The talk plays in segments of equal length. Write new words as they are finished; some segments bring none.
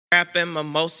Rapping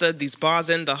mimosa, these bars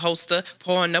in the holster.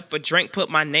 Pouring up a drink, put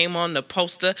my name on the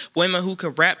poster. Women who can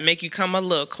rap make you come a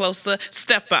little closer.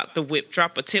 Step out the whip,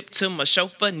 drop a tip to my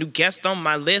chauffeur. New guest on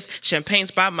my list,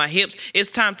 champagne's by my hips.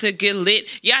 It's time to get lit,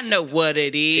 y'all know what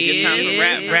it is. It's time to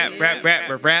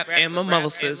rap, and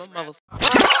mimosas.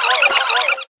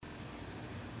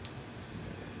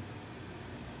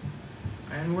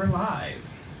 And we're live.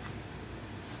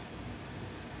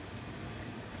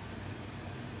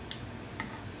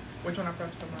 Which one I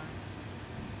pressed for mine?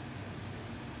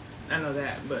 I know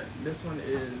that, but this one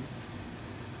is...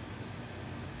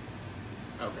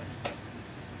 Okay.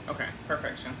 Okay,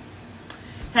 perfection.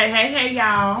 Hey,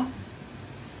 y'all.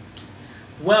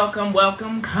 Welcome,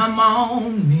 come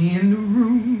on in the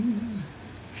room.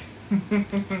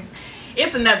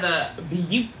 It's another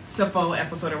beautiful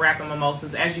episode of Rapping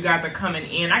Mimosas. As you guys are coming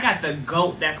in, I got the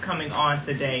GOAT that's coming on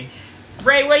today.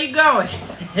 Ray, where you going?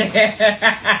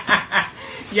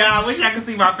 Y'all, I wish I could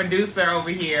see my producer over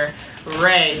here,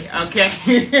 Ray, okay?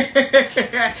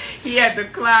 He had to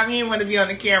climb. He didn't want to be on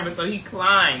the camera, so he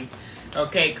climbed,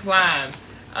 underneath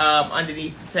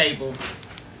the table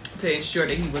to ensure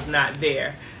that he was not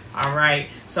there. All right,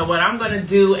 so what I'm going to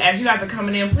do, as you guys are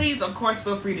coming in, please, of course,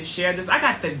 feel free to share this. I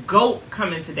got the GOAT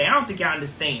coming today. I don't think y'all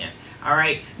understand. All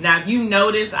right, now if you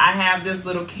notice, I have this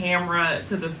little camera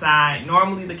to the side.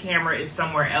 Normally the camera is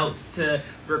somewhere else to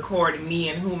record me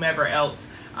and whomever else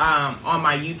on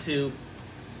my YouTube.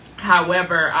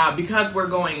 However, because we're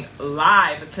going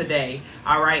live today,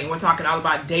 all right, and we're talking all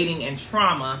about dating and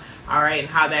trauma, all right, and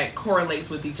how that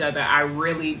correlates with each other, I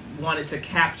really wanted to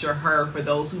capture her for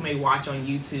those who may watch on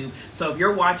YouTube. So if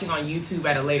you're watching on YouTube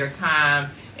at a later time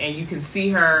and you can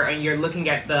see her and you're looking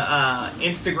at the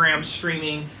Instagram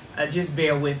streaming, just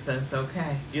bear with us,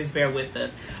 okay? Just bear with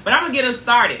us. But I'm going to get us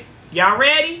started. Y'all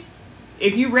ready?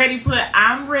 If you ready, put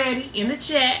 "I'm ready" in the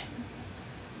chat.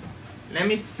 Let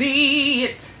me see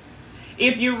it.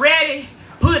 If you're ready,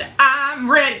 put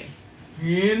 "I'm ready"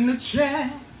 in the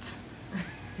chat.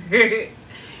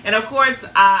 And of course,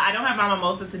 I don't have my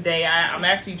mimosa today. I'm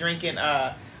actually drinking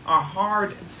a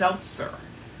hard seltzer.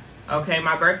 Okay,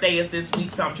 my birthday is this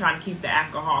week, so I'm trying to keep the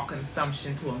alcohol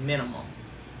consumption to a minimum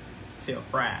till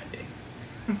Friday.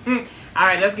 All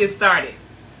right, let's get started.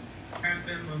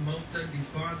 Rapping mimosa, these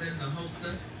bars in the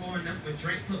holster. Pouring up a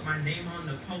drink, put my name on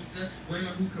the poster.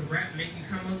 Women who can rap make you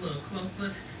come a little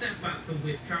closer. Step out the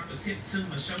whip, drop a tip to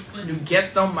my chauffeur. New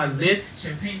guest on my list.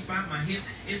 Champagne's by my hips.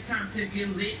 It's time to get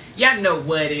lit. Y'all know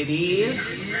what it is.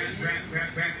 Rap,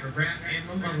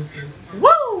 and mimosas.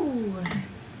 Woo!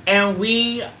 And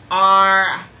we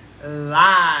are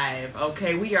live.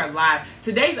 Okay, we are live.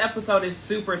 Today's episode is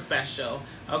super special.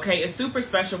 Okay, it's super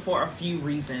special for a few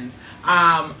reasons.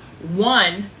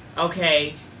 One,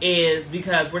 okay, is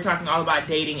because we're talking all about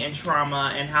dating and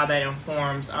trauma and how that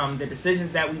informs the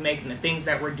decisions that we make and the things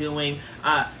that we're doing.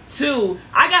 Two,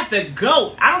 I got the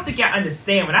GOAT. I don't think y'all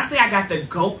understand when I say I got the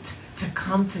GOAT to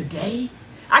come today.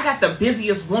 I got the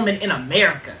busiest woman in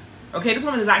America. Okay, this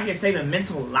woman is out here saving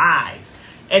mental lives.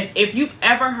 And if you've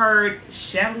ever heard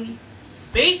Shelly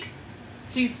speak,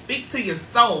 she speaks to your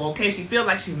soul, okay? She feels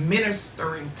like she's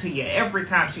ministering to you every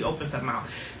time she opens her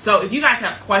mouth. So if you guys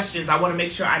have questions, I want to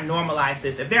make sure I normalize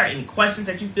this. If there are any questions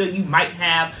that you feel you might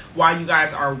have while you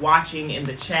guys are watching in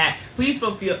the chat, please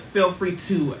feel free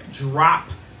to drop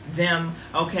them,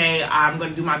 okay? I'm going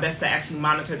to do my best to actually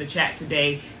monitor the chat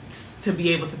today to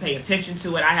be able to pay attention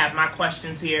to it. I have my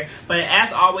questions here, but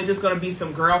as always, it's going to be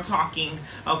some girl talking,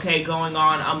 okay, going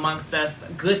on amongst us.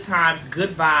 Good times,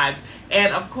 good vibes,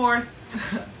 and of course,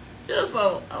 just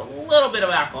a little bit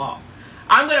of alcohol.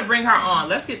 I'm going to bring her on.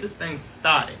 Let's get this thing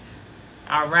started.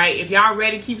 All right, if y'all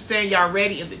ready, keep saying y'all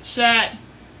ready in the chat.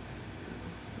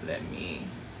 Let me...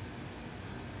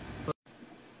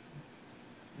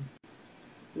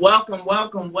 Welcome.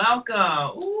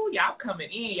 Ooh, y'all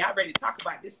coming in. Y'all ready to talk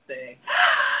about this thing.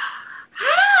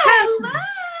 Hello.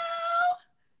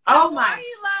 Oh How are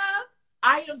you, love?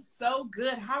 I am so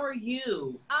good. How are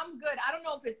you? I'm good. I don't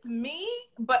know if it's me,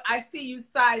 but I see you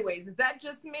sideways. Is that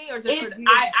just me or just you?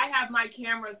 I have my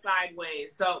camera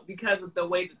sideways, so because of the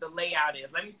way that the layout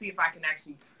is. Let me see if I can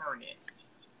actually turn it.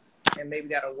 And maybe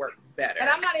that'll work better. And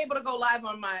I'm not able to go live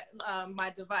on my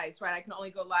my device, right? I can only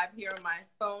go live here on my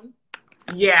phone.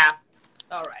 Yeah.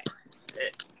 All right.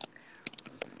 And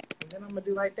then I'm gonna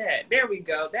do like that. There we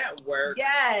go. That works.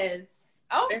 Yes.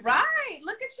 All right.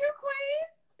 Look at you, Queen.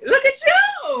 Look at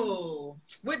you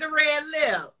with the red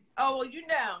lip. Oh, well, you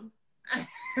know.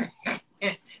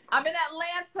 I'm in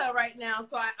Atlanta right now,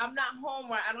 so I'm not home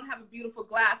where I don't have a beautiful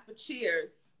glass, but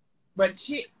cheers. But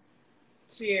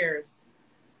cheers.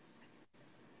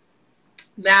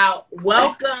 Now,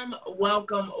 welcome,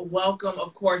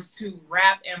 of course, to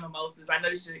Rap and Mimosas. I know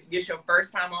this is your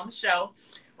first time on the show,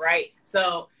 right?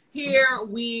 So here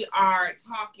we are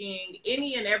talking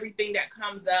any and everything that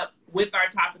comes up with our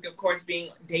topic, of course,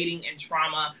 being dating and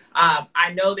trauma.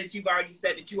 I know that you've already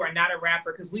said that you are not a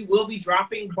rapper because we will be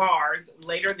dropping bars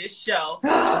later this show,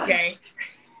 okay?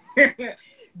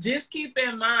 Just keep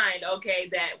in mind, okay,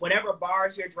 that whatever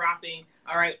bars you're dropping,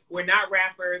 all right, we're not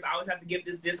rappers. I always have to give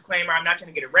this disclaimer. I'm not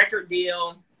trying to get a record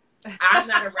deal. I'm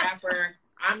not a rapper.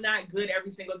 I'm not good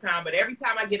every single time. But every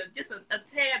time I get just a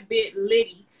tad bit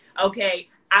litty, okay,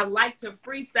 I like to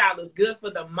freestyle. It's good for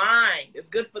the mind. It's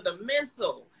good for the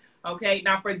mental. Okay,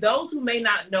 now for those who may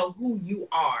not know who you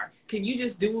are, can you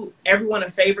just do everyone a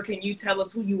favor? Can you tell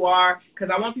us who you are? Because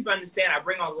I want people to understand I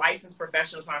bring on licensed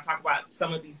professionals when I talk about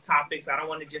some of these topics. I don't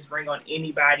want to just bring on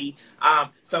anybody.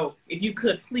 So if you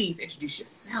could please introduce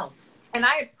yourself. And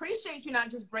I appreciate you not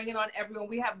just bringing on everyone.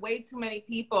 We have way too many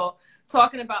people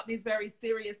talking about these very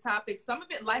serious topics. Some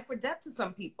of it life or death to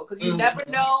some people because you never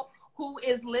know who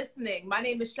is listening. My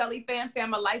name is Shelly Fan.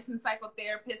 I'm a licensed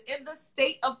psychotherapist in the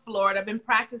state of Florida. I've been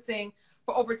practicing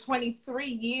for over 23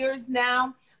 years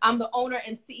now. I'm the owner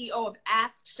and CEO of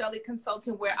Ask Shelly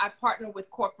Consulting, where I partner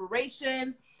with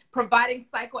corporations, providing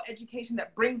psychoeducation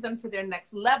that brings them to their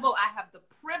next level. I have the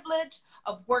privilege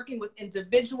of working with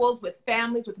individuals, with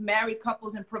families, with married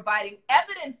couples, and providing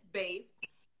evidence-based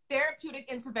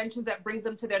therapeutic interventions that brings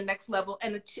them to their next level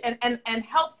and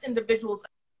helps individuals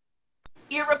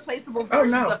irreplaceable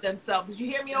versions of themselves. Did you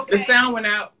hear me okay? The sound went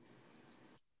out.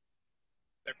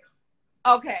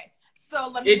 Okay. So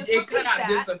let me just repeat cut out that.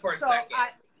 Just for a second.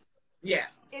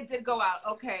 Yes. It did go out.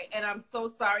 Okay. And I'm so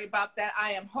sorry about that.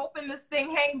 I am hoping this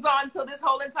thing hangs on till this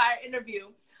whole entire interview.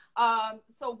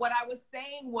 So what I was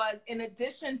saying was, in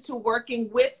addition to working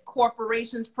with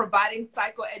corporations, providing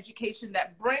psychoeducation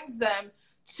that brings them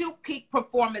to peak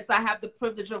performance, I have the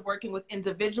privilege of working with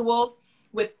individuals,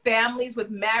 with families, with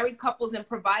married couples, and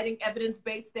providing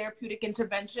evidence-based therapeutic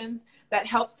interventions that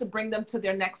helps to bring them to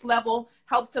their next level,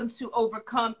 helps them to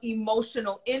overcome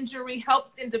emotional injury,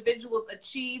 helps individuals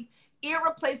achieve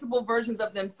irreplaceable versions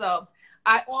of themselves.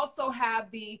 I also have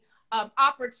the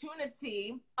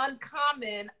uncommon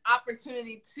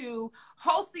opportunity to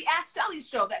host the Ask Shelly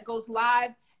Show that goes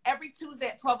live every Tuesday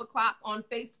at 12 o'clock on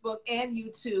Facebook and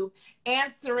YouTube,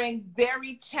 answering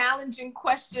very challenging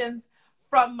questions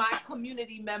from my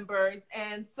community members.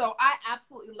 And so I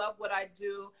absolutely love what I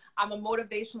do. I'm a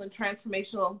motivational and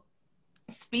transformational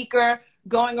speaker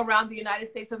going around the United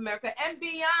States of America and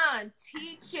beyond,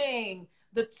 teaching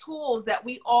the tools that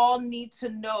we all need to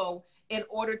know in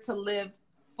order to live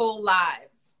full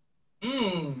lives.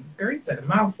 Girl, you said a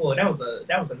mouthful. That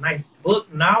was a nice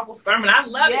book, novel, sermon. I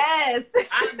love it. Yes.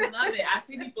 I love it. I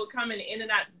see people coming in and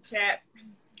out the chat.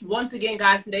 Once again,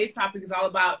 guys, today's topic is all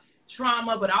about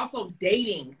trauma, but also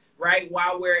dating, right?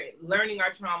 While we're learning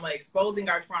our trauma, exposing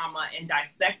our trauma, and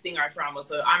dissecting our trauma.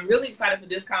 So I'm really excited for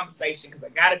this conversation because I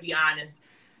got to be honest.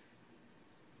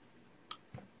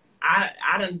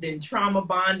 I done been trauma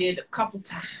bonded a couple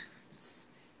times,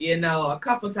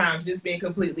 just being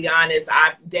completely honest.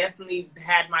 I've definitely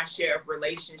had my share of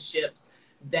relationships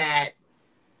that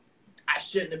I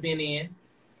shouldn't have been in,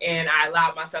 and I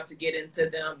allowed myself to get into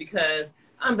them because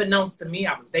unbeknownst to me,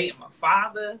 I was dating my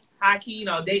father, high-key,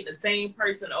 dating the same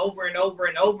person over and over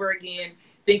and over again,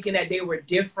 thinking that they were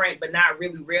different, but not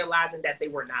really realizing that they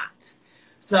were not.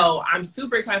 So I'm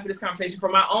super excited for this conversation for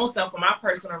my own self, for my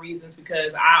personal reasons,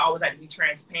 because I always like to be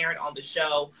transparent on the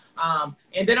show.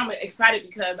 And then I'm excited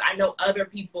because I know other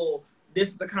people, this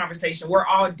is a conversation, we're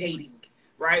all dating,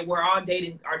 right? We're all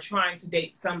dating or trying to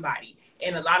date somebody.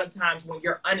 And a lot of times when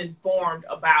you're uninformed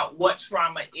about what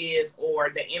trauma is or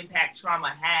the impact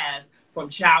trauma has from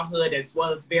childhood, as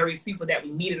well as various people that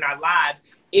we meet in our lives,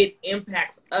 it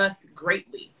impacts us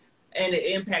greatly. And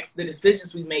it impacts the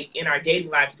decisions we make in our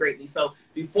dating lives greatly. So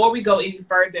before we go any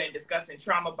further in discussing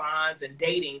trauma bonds and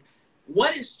dating,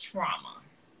 what is trauma?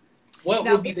 What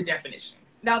would be the definition?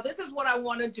 Now, this is what I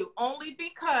want to do, only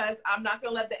because I'm not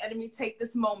going to let the enemy take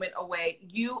this moment away.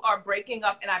 You are breaking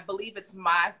up, and I believe it's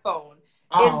my phone.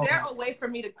 Is there a way for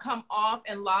me to come off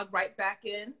and log right back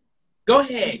in? Go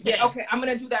ahead. Yes. Okay, I'm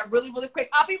going to do that really, really quick.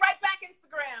 I'll be right back,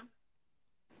 Instagram.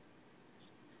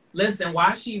 Listen,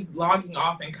 while she's logging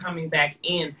off and coming back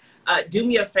in, do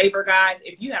me a favor, guys.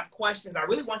 If you have questions, I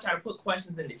really want y'all to put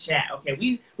questions in the chat,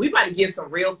 okay? We about to get some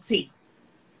real tea,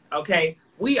 okay?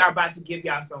 We are about to give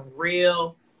y'all some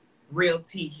real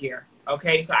tea here,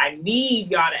 okay? So I need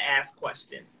y'all to ask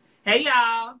questions. Hey,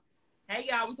 y'all. Hey,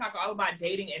 y'all, we talk all about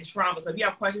dating and trauma. So if you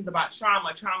have questions about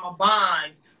trauma, trauma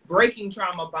bonds, breaking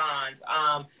trauma bonds,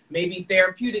 maybe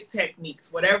therapeutic techniques,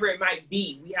 whatever it might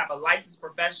be, we have a licensed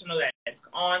professional that's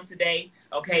on today.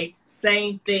 Okay,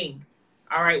 same thing.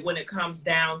 All right, when it comes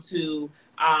down to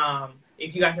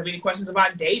if you guys have any questions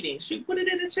about dating, shoot, put it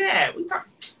in the chat. We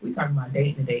talking about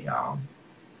dating today, y'all.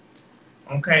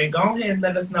 Okay, go ahead and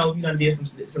let us know if you're gonna do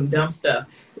some dumb stuff.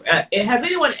 Has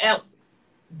anyone else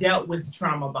dealt with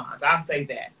trauma bonds? I'll say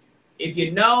that. If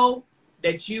you know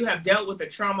that you have dealt with a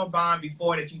trauma bond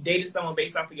before, that you dated someone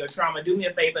based off of your trauma, do me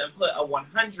a favor and put a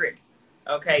 100,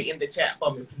 okay, in the chat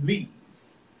for me,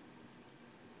 please.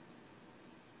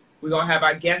 We're going to have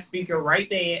our guest speaker right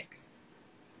back.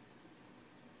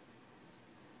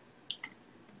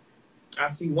 I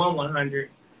see 100.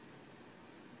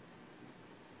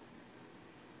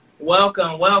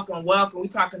 Welcome, welcome, welcome. We're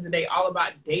talking today all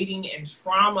about dating and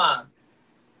trauma.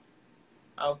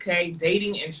 Okay,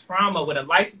 dating and trauma with a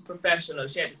licensed professional.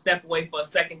 She had to step away for a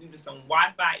second due to some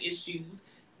Wi-Fi issues.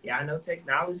 Yeah, I know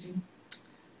technology.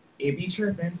 It be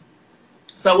tripping.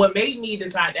 So what made me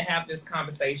decide to have this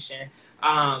conversation,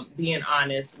 being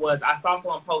honest, was I saw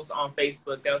someone post on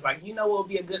Facebook that was like, you know what would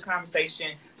be a good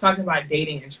conversation, talking about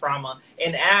dating and trauma.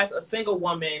 And as a single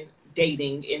woman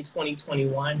dating in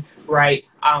 2021, right,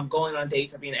 going on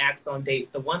dates or being asked on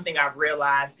dates, the one thing I've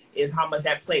realized is how much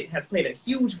that has played a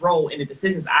huge role in the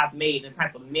decisions I've made and the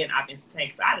type of men I've entertained.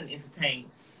 Because I didn't entertain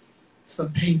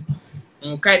some people,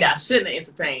 okay, that I shouldn't have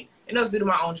entertained. And it was due to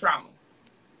my own trauma.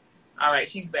 All right,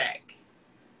 she's back.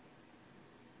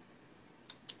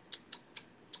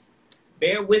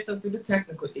 Bear with us through the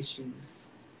technical issues.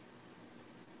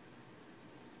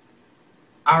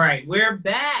 All right, we're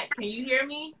back. Can you hear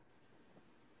me?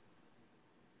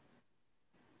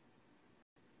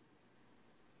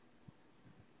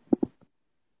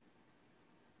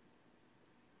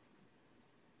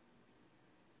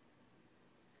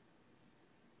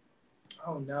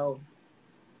 Oh, no.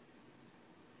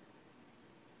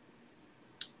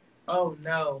 Oh,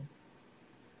 no.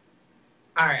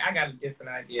 All right, I got a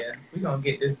different idea. We're going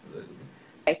to get this.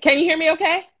 Can you hear me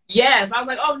okay? Yes. I was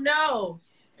like, oh, no.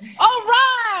 All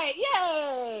right.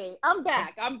 Yay. I'm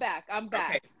back.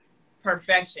 Okay.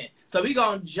 Perfection. So we're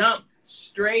going to jump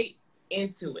straight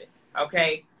into it.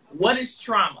 Okay. What is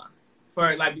trauma?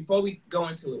 Before we go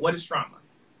into it, what is trauma?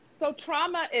 So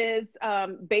trauma is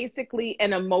basically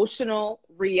an emotional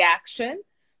reaction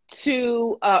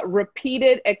to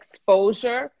repeated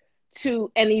exposure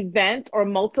to an event or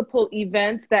multiple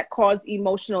events that cause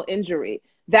emotional injury.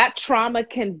 That trauma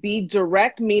can be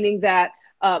direct, meaning that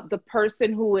the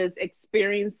person who is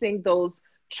experiencing those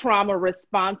trauma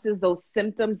responses, those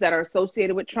symptoms that are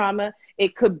associated with trauma,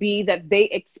 it could be that they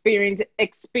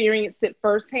experience it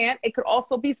firsthand. It could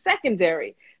also be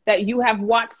secondary, that you have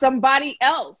watched somebody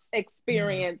else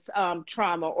experience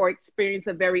trauma or experience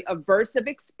a very aversive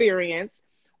experience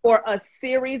or a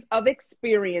series of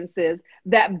experiences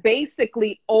that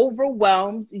basically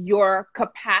overwhelms your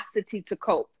capacity to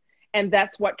cope. And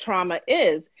that's what trauma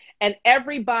is. And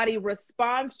everybody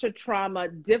responds to trauma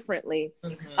differently.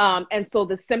 And so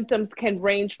the symptoms can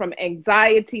range from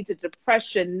anxiety to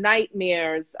depression,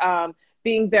 nightmares,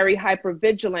 being very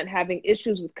hypervigilant, having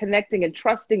issues with connecting and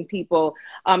trusting people,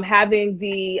 having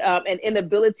an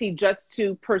inability just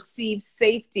to perceive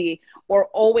safety, or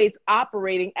always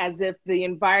operating as if the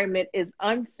environment is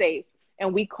unsafe.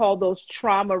 And we call those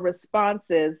trauma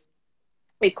responses.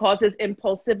 It causes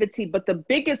impulsivity. But the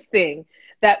biggest thing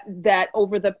that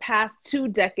over the past 2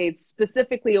 decades,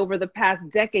 specifically over the past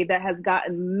decade, that has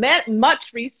gotten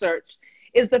much research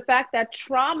is the fact that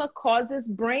trauma causes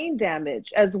brain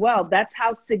damage as well. That's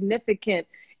how significant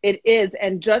it is.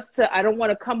 And I don't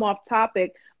want to come off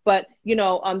topic, but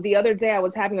the other day I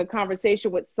was having a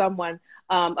conversation with someone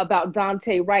about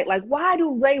Dante Wright. Like, why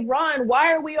do they run?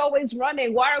 Why are we always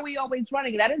running? Why are we always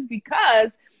running? And that is because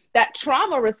that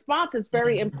trauma response is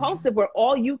very impulsive, where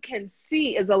all you can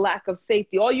see is a lack of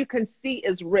safety. All you can see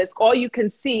is risk. All you can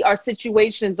see are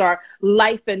situations, are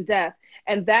life and death.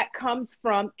 And that comes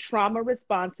from trauma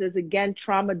responses. Again,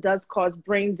 trauma does cause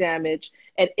brain damage,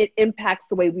 and it impacts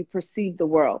the way we perceive the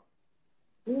world.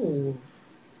 Ooh,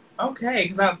 okay.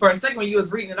 Because for a second when you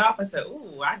was reading it off, I said,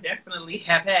 ooh, I definitely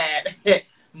have had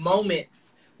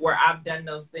moments where I've done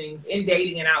those things in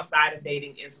dating and outside of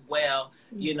dating as well.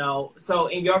 So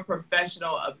in your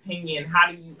professional opinion, how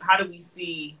do we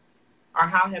see, or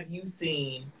how have you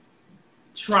seen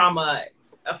trauma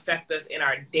affect us in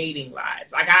our dating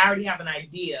lives? Like, I already have an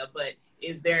idea, but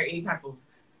is there any type of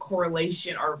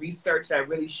correlation or research that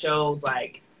really shows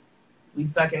like we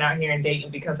sucking out here and dating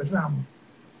because of trauma?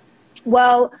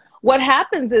 Well, what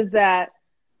happens is that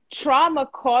trauma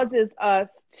causes us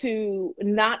to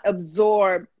not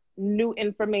absorb new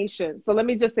information. So let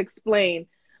me just explain.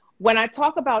 When I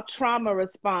talk about trauma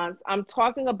response, I'm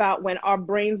talking about when our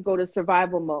brains go to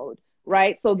survival mode,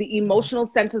 right? So the emotional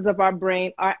centers of our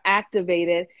brain are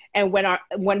activated. And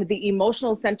when the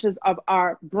emotional centers of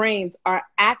our brains are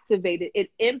activated,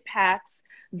 it impacts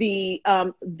the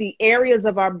areas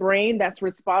of our brain that's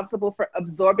responsible for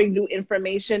absorbing new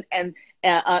information, and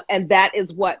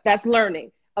that's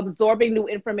learning. Absorbing new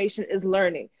information is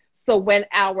learning. So when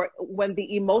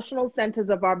the emotional centers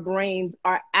of our brains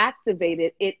are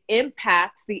activated, it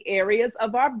impacts the areas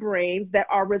of our brains that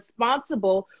are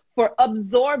responsible for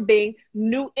absorbing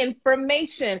new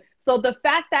information. So the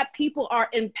fact that people are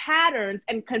in patterns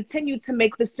and continue to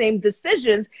make the same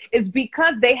decisions is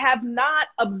because they have not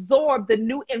absorbed the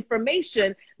new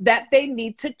information that they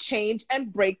need to change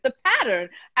and break the pattern.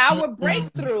 Our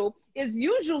breakthrough is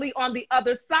usually on the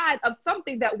other side of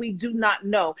something that we do not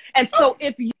know. And so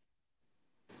if you...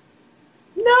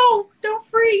 No, don't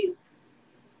freeze.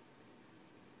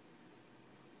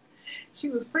 She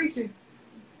was freezing.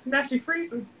 Now she's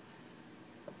freezing.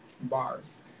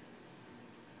 Bars.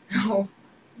 Oh,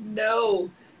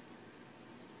 no.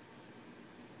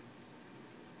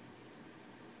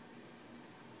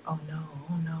 Oh, no.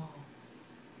 Oh, no.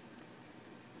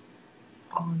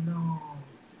 Oh, no.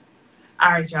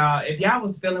 All right, y'all. If y'all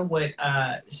was feeling what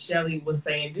Shelly was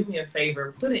saying, do me a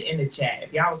favor, put it in the chat.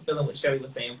 If y'all was feeling what Shelly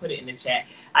was saying, put it in the chat.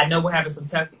 I know we're having some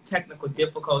technical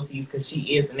difficulties because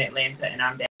she is in Atlanta and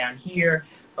I'm down here.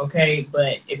 Okay,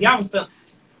 but if y'all was feeling...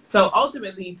 So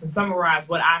ultimately, to summarize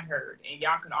what I heard, and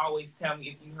y'all can always tell me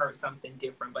if you heard something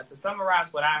different, but to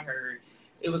summarize what I heard,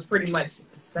 it was pretty much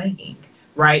saying,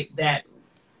 right, that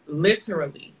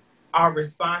literally our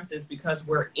response is because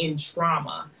we're in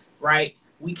trauma, right?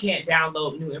 We can't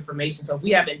download new information. So if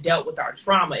we haven't dealt with our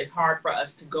trauma, it's hard for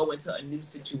us to go into a new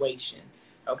situation,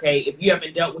 okay? If you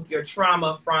haven't dealt with your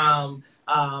trauma from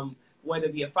whether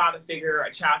it be a father figure,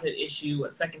 a childhood issue, a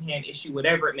secondhand issue,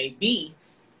 whatever it may be,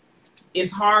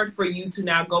 it's hard for you to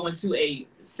now go into a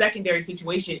secondary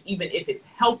situation, even if it's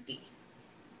healthy,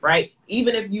 right?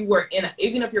 Even if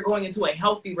you're going into a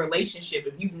healthy relationship,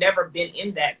 if you've never been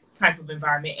in that type of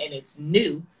environment and it's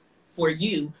new for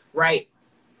you, right?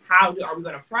 Are we going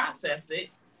to process it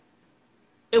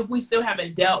if we still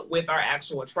haven't dealt with our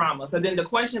actual trauma? So then the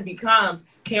question becomes,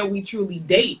 can we truly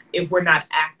date if we're not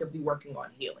actively working on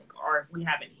healing, or if we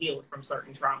haven't healed from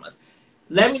certain traumas?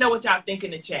 Let me know what y'all think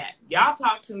in the chat. Y'all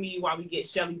talk to me while we get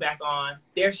Shelly back on.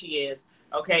 There she is.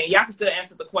 Okay, y'all can still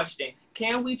answer the question.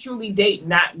 Can we truly date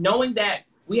not knowing that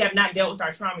we have not dealt with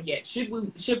our trauma yet?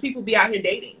 Should people be out here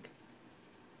dating?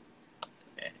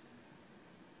 Okay.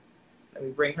 Let me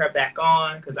bring her back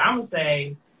on, because I'm going to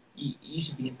say you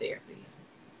should be in therapy.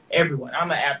 Everyone. I'm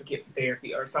an advocate for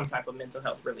therapy or some type of mental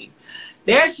health relief.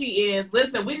 There she is.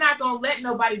 Listen, we're not going to let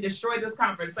nobody destroy this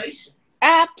conversation.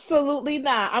 Absolutely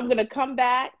not. I'm going to come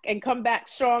back and come back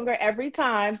stronger every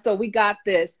time. So we got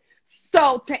this.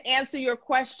 So to answer your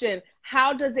question,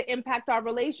 how does it impact our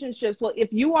relationships? Well,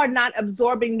 if you are not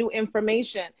absorbing new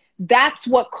information, that's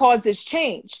what causes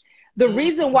change. The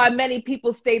reason why many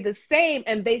people stay the same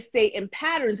and they stay in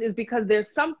patterns is because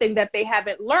there's something that they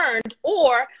haven't learned,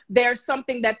 or there's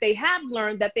something that they have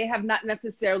learned that they have not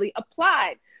necessarily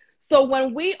applied. So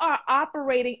when we are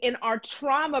operating in our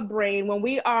trauma brain, when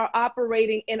we are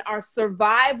operating in our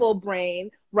survival brain,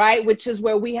 right, which is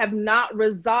where we have not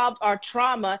resolved our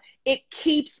trauma, it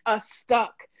keeps us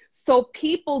stuck. So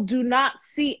people do not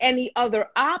see any other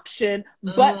option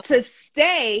but to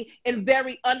stay in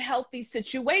very unhealthy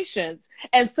situations.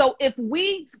 And so if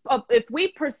we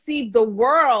perceive the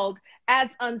world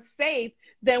as unsafe,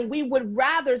 then we would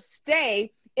rather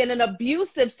stay in an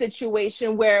abusive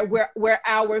situation where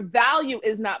our value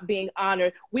is not being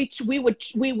honored. We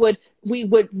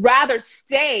would rather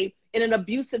stay in an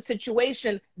abusive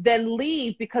situation than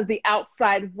leave because the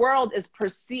outside world is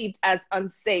perceived as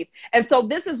unsafe. And so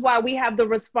this is why we have the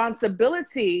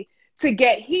responsibility to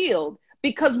get healed,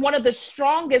 because one of the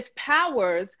strongest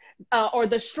powers or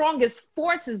the strongest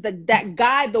forces that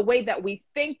guide the way that we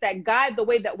think, that guide the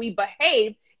way that we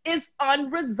behave, is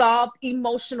unresolved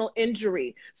emotional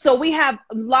injury. So we have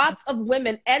lots of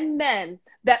women and men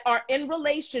that are in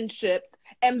relationships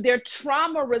and their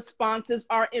trauma responses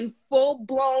are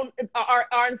full-blown,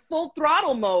 are in full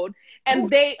throttle mode, and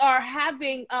they are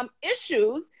having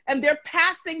issues, and they're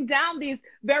passing down these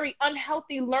very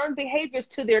unhealthy learned behaviors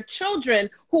to their children,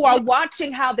 who are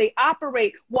watching how they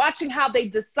operate, watching how they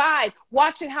decide,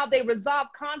 watching how they resolve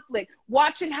conflict,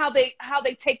 watching how they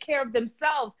take care of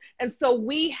themselves. And so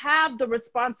we have the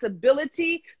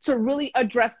responsibility to really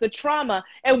address the trauma.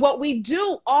 And what we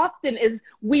do often is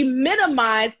we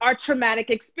minimize our traumatic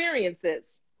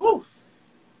experiences. Oof.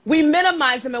 We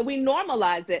minimize them and we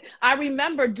normalize it. I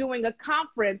remember doing a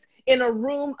conference in a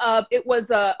room of, it was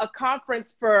a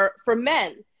conference for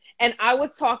men. And I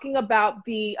was talking about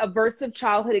the aversive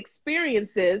childhood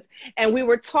experiences. And we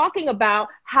were talking about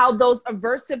how those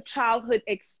aversive childhood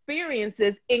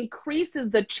experiences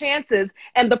increases the chances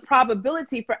and the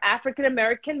probability for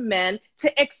African-American men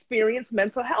to experience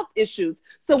mental health issues.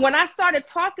 So when I started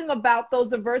talking about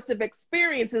those aversive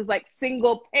experiences, like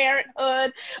single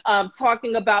parenthood,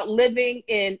 talking about living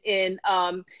in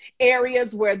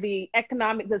areas where the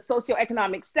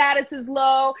socioeconomic status is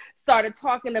low, started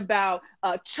talking about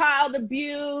child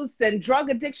abuse and drug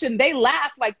addiction, they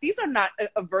laugh like, these are not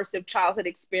aversive childhood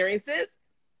experiences.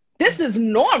 This is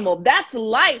normal. That's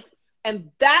life.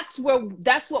 And that's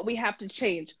what we have to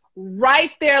change.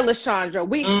 Right there, LaShondra.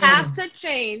 We have to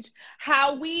change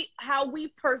how we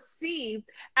perceive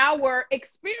our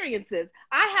experiences.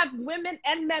 I have women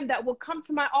and men that will come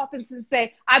to my office and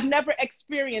say, I've never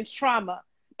experienced trauma.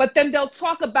 But then they'll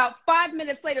talk about 5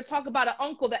 minutes later, talk about an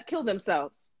uncle that killed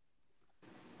themselves.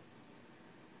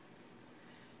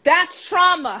 That's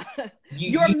trauma.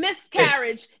 Your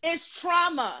miscarriage is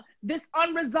trauma. This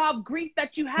unresolved grief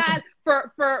that you had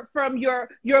from your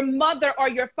mother or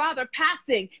your father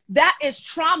passing, that is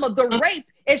trauma. The rape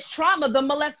is trauma. The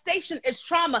molestation is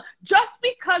trauma. Just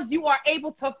because you are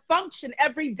able to function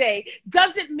every day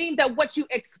doesn't mean that what you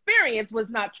experienced was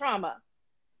not trauma.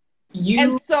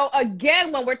 And so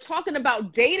again, when we're talking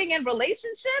about dating and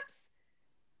relationships,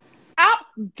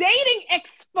 dating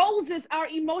exposes our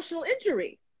emotional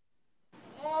injury.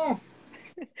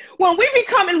 When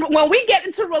we get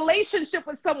into relationship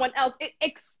with someone else, it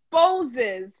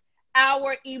exposes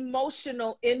our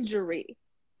emotional injury.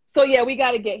 So yeah, we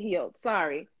got to get healed.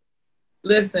 Sorry.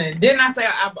 Listen, didn't I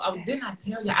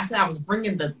tell you? I said I was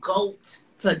bringing the GOAT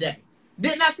today.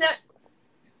 Didn't I tell?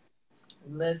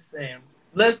 Listen.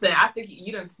 I think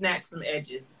you done snatched some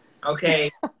edges.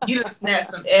 Okay, you done snatched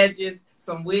some edges.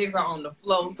 Some wigs are on the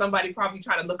floor. Somebody probably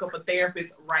trying to look up a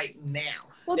therapist right now.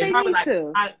 Well, they probably need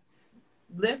to.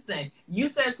 Listen, you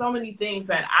said so many things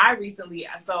that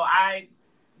I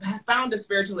found a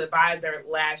spiritual advisor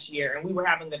last year, and we were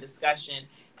having a discussion,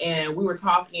 and we were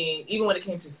talking, even when it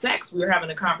came to sex, we were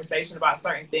having a conversation about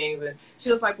certain things, and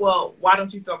she was like, well, why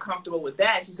don't you feel comfortable with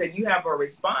that? She said, you have a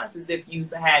response as if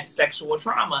you've had sexual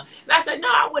trauma. And I said, no,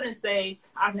 I wouldn't say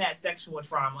I've had sexual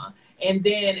trauma. And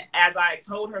then as I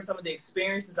told her some of the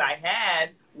experiences I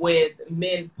had with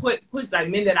men,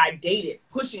 men that I dated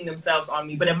pushing themselves on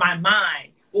me, but in my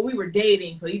mind, well, we were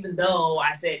dating, so even though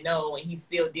I said no and he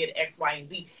still did X, Y, and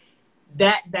Z,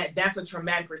 that's a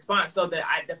traumatic response. So the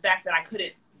fact that I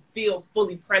couldn't feel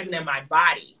fully present in my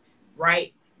body,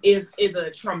 right, is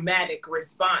a traumatic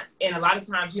response. And a lot of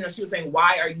times, she was saying,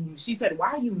 why are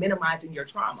you minimizing your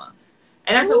trauma?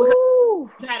 And I said, because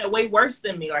you've had it way worse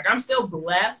than me. Like, I'm still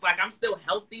blessed, like I'm still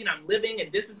healthy and I'm living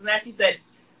and this and that. She said,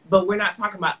 but we're not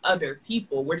talking about other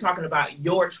people. We're talking about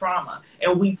your trauma.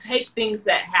 And we take things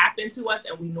that happen to us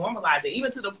and we normalize it.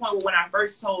 Even to the point where when I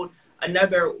first told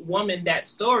another woman that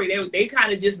story, they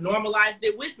kind of just normalized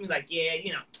it with me. Like, yeah,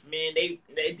 man,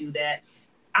 they do that.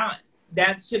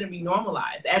 That shouldn't be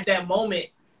normalized. At that moment,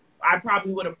 I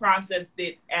probably would have processed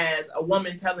it as a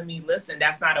woman telling me, listen,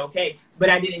 that's not okay. But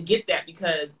I didn't get that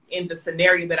because in the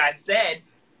scenario that I said,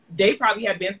 they probably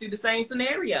have been through the same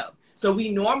scenario. So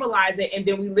we normalize it, and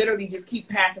then we literally just keep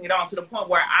passing it on to the point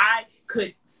where I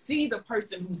could see the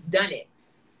person who's done it,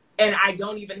 and I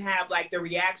don't even have like the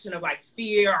reaction of like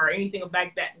fear or anything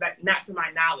like that, not to my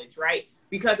knowledge, right?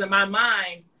 Because in my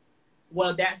mind,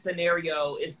 well, that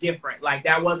scenario is different. Like,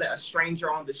 that wasn't a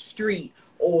stranger on the street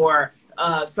or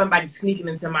somebody sneaking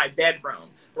into my bedroom,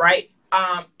 right?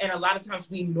 And a lot of times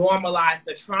we normalize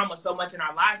the trauma so much in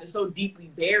our lives. It's so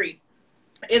deeply buried.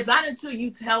 It's not until you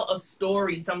tell a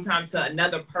story sometimes to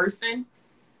another person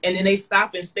and then they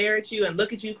stop and stare at you and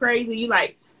look at you crazy. You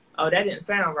like, oh, that didn't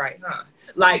sound right, huh?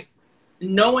 Like,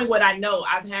 knowing what I know,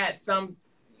 I've had some,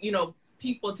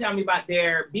 people tell me about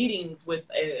their beatings with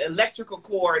electrical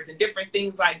cords and different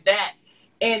things like that.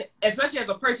 And especially as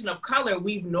a person of color,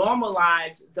 we've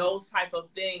normalized those type of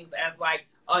things as like,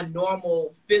 a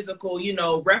normal physical, you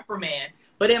know, reprimand.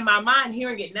 But in my mind,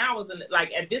 hearing it now is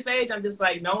like, at this age, I'm just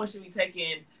like, no one should be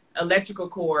taking electrical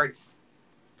cords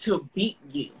to beat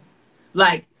you.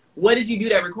 Like, what did you do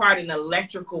that required an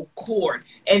electrical cord?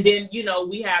 And then, you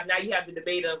know, you have the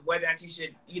debate of whether or not you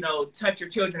should, you know, touch your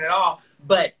children at all.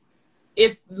 But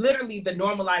it's literally the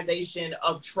normalization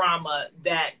of trauma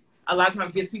that a lot of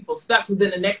times gets people stuck. So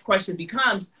then the next question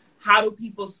becomes, how do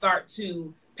people start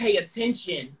to pay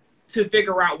attention to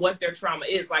figure out what their trauma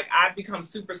is? Like, I've become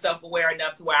super self-aware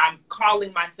enough to where I'm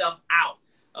calling myself out.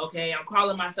 Okay, I'm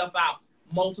calling myself out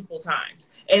multiple times.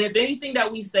 And if anything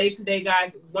that we say today,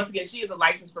 guys, once again, she is a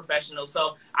licensed professional.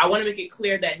 So I want to make it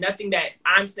clear that nothing that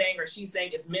I'm saying or she's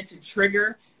saying is meant to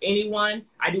trigger anyone.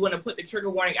 I do want to put the trigger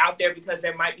warning out there because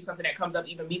there might be something that comes up.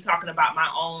 Even me talking about my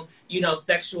own, you know,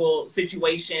 sexual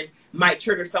situation might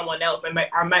trigger someone else and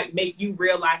might make you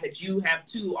realize that you have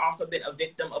too also been a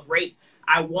victim of rape.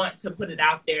 I want to put it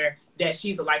out there that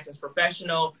she's a licensed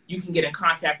professional. You can get in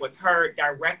contact with her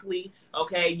directly.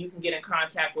 Okay. You can get in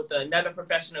contact with another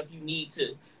professional if you need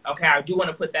to. Okay. I do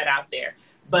want to put that out there.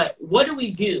 But what do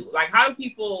we do? Like, how do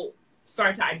people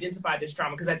start to identify this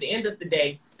trauma? Because at the end of the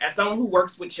day, as someone who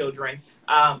works with children,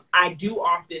 I do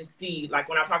often see, like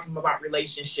when I talk to them about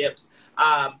relationships,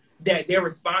 that their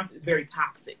response is very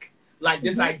toxic. Like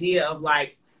this idea of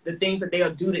like the things that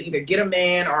they'll do to either get a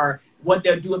man or what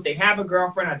they'll do if they have a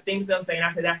girlfriend or things they'll say. And I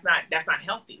say, that's not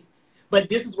healthy. But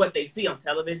this is what they see on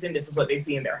television. This is what they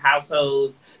see in their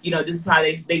households. You know, this is how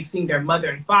they've seen their mother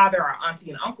and father or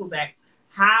auntie and uncles act.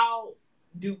 How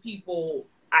do people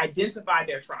identify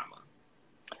their trauma?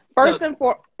 First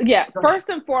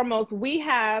and foremost, we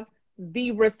have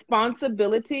the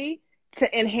responsibility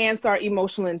to enhance our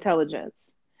emotional intelligence.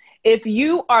 If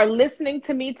you are listening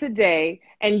to me today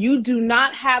and you do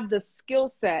not have the skill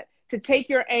set to take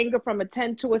your anger from a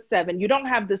 10 to a 7, you don't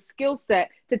have the skill set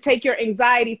to take your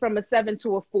anxiety from a 7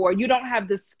 to a 4, you don't have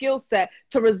the skill set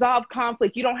to resolve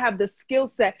conflict, you don't have the skill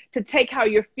set to take how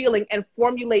you're feeling and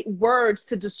formulate words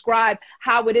to describe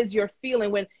how it is you're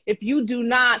feeling. If you do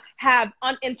not have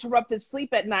uninterrupted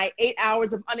sleep at night, 8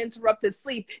 hours of uninterrupted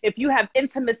sleep, if you have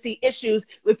intimacy issues,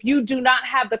 if you do not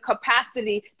have the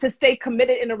capacity to stay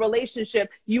committed in a relationship,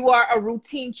 you are a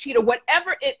routine cheater,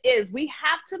 whatever it is, we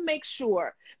have to make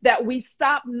sure that we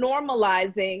stop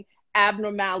normalizing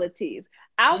abnormalities.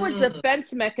 Our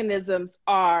defense mechanisms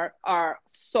are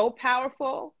so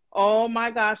powerful. Oh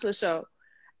my gosh, LaShow.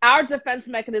 Our defense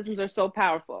mechanisms are so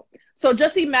powerful. So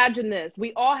just imagine this.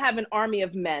 We all have an army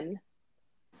of men,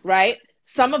 right?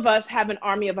 Some of us have an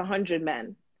army of 100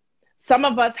 men. Some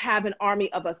of us have an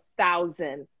army of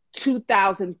 1,000,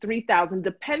 2,000, 3,000,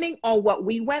 depending on what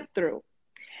we went through.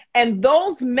 And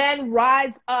those men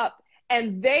rise up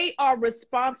and they are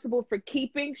responsible for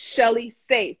keeping Shelly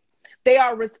safe. They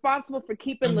are responsible for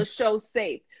keeping LaShow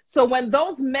safe. So when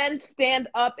those men stand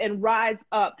up and rise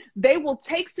up, they will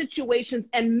take situations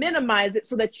and minimize it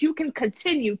so that you can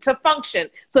continue to function,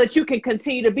 so that you can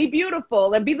continue to be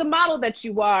beautiful and be the model that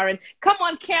you are and come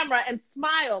on camera and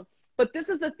smile. But this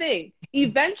is the thing.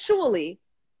 Eventually,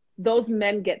 those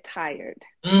men get tired.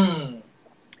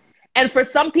 And for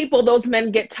some people, those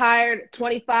men get tired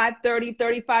 25, 30,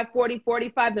 35, 40,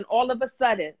 45. Then all of a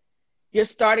sudden, you're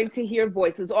starting to hear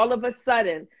voices. All of a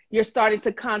sudden, you're starting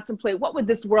to contemplate, what would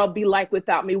this world be like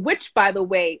without me? Which, by the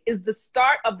way, is the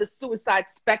start of the suicide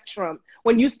spectrum.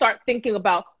 When you start thinking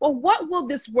about, well, what would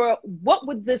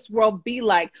this world be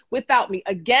like without me?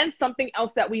 Again, something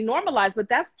else that we normalize, but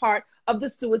that's part of the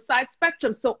suicide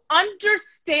spectrum. So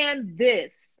understand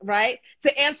this, right?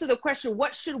 To answer the question,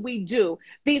 what should we do?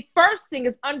 The first thing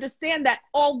is understand that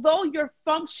although you're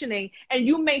functioning and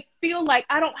you may feel like,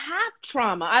 I don't have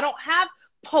trauma, I don't have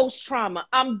post-trauma,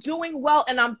 I'm doing well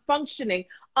and I'm functioning.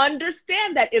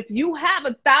 Understand that if you have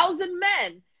 1,000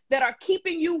 men that are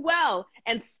keeping you well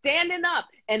and standing up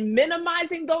and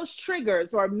minimizing those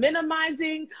triggers or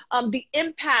minimizing the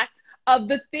impact of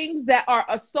the things that are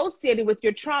associated with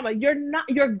your trauma,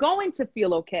 you're going to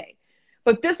feel okay.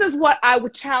 But this is what I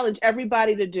would challenge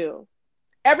everybody to do.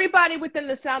 Everybody within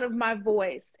the sound of my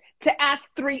voice, to ask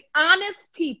 3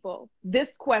 honest people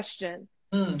this question.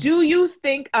 Do you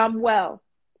think I'm well?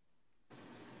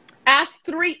 Ask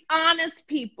 3 honest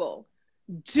people.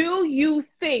 Do you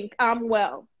think I'm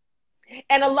well?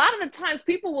 And a lot of the times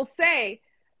people will say,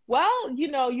 well,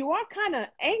 you know, you are kind of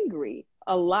angry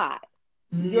a lot.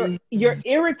 You're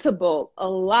irritable a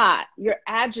lot. You're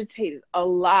agitated a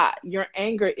lot. Your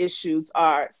anger issues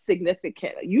are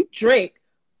significant. You drink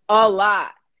a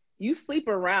lot. You sleep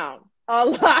around a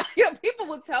lot. You know, people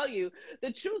will tell you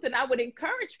the truth. And I would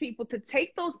encourage people to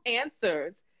take those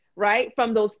answers, right,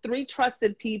 from those 3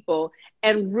 trusted people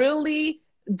and really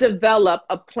develop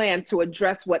a plan to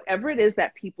address whatever it is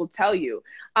that people tell you.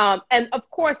 And of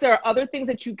course, there are other things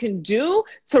that you can do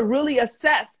to really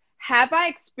assess, have I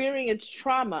experienced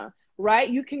trauma? Right?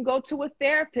 You can go to a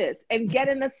therapist and get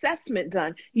an assessment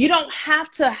done. You don't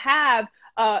have to have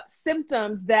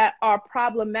symptoms that are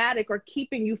problematic or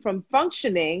keeping you from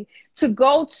functioning to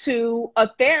go to a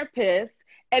therapist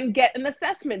and get an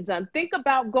assessment done. Think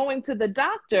about going to the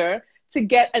doctor to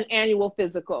get an annual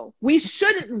physical. We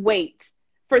shouldn't wait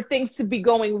for things to be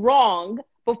going wrong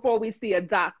before we see a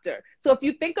doctor. So if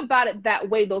you think about it that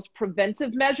way, those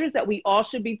preventive measures that we all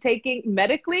should be taking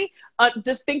medically,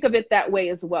 just think of it that way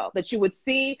as well, that you would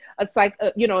see a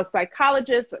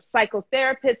psychologist or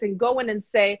psychotherapist and go in and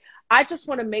say, I just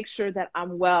want to make sure that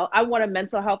I'm well. I want a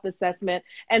mental health assessment.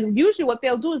 And usually what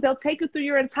they'll do is they'll take you through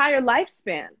your entire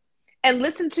lifespan and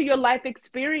listen to your life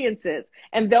experiences.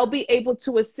 And they'll be able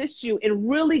to assist you in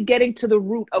really getting to the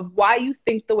root of why you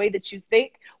think the way that you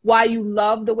think, why you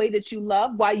love the way that you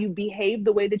love, why you behave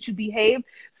the way that you behave.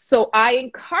 So I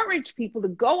encourage people to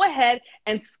go ahead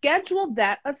and schedule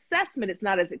that assessment. It's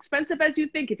not as expensive as you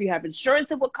think. If you have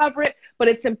insurance, it will cover it, but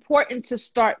it's important to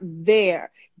start there.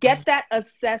 Get that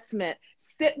assessment.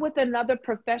 Sit with another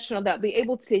professional that'll be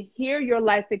able to hear your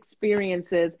life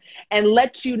experiences and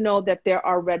let you know that there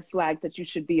are red flags that you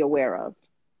should be aware of.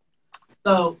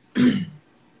 So,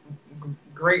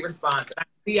 great response. I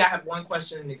see I have one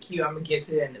question in the queue. I'm gonna get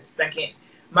to it in a second.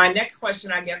 My next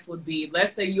question, I guess, would be: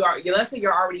 let's say you're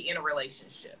already in a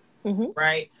relationship,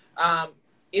 right?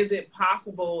 Is it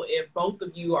possible, if both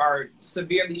of you are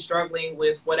severely struggling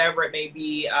with whatever it may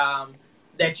be,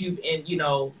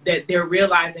 that they're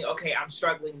realizing, okay, I'm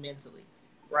struggling mentally,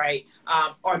 right?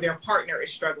 Or their partner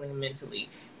is struggling mentally.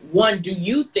 One, do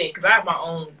you think, because I have my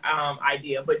own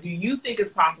idea, but do you think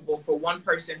it's possible for one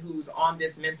person who's on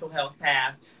this mental health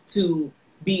path to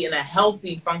be in a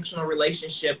healthy, functional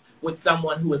relationship with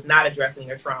someone who is not addressing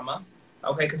their trauma?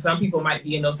 Okay, because some people might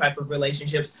be in those type of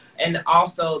relationships. And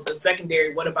also the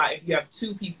secondary, what about if you have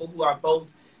two people who are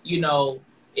both,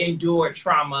 endured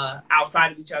trauma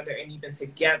outside of each other and even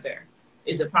together?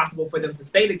 Is it possible for them to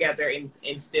stay together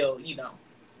and still,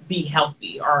 be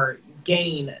healthy or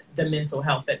gain the mental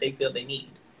health that they feel they need?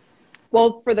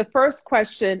 Well, for the first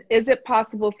question, is it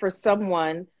possible for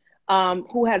someone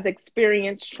who has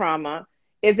experienced trauma,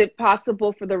 is it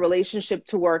possible for the relationship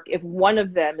to work if one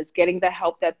of them is getting the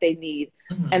help that they need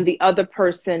and the other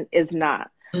person is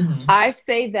not? I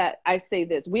say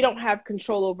this: we don't have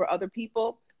control over other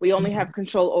people. We only have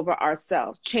control over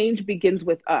ourselves. Change begins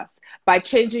with us. By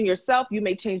changing yourself, you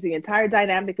may change the entire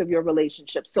dynamic of your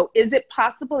relationship. So is it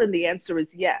possible? And the answer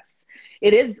is yes.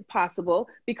 It is possible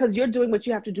because you're doing what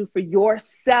you have to do for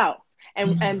yourself.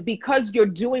 And because you're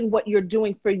doing what you're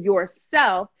doing for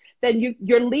yourself, then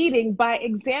you're leading by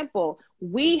example.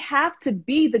 We have to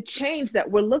be the change that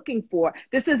we're looking for.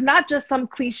 This is not just some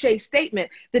cliche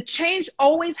statement. The change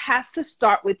always has to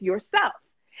start with yourself.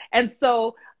 And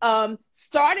so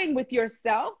starting with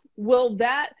yourself, will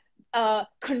that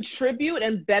contribute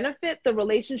and benefit the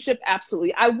relationship?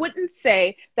 Absolutely. I wouldn't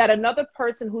say that another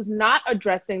person who's not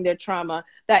addressing their trauma,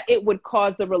 that it would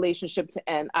cause the relationship to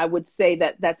end. I would say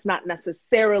that that's not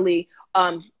necessarily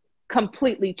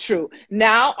completely true.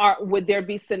 Now, would there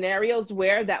be scenarios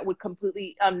where that would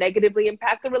completely negatively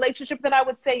impact the relationship? Then I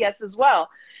would say yes as well.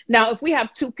 Now, if we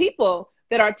have two people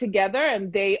that are together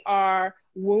and they are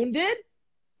wounded,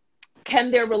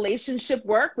 can their relationship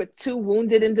work with two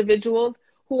wounded individuals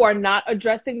who are not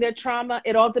addressing their trauma?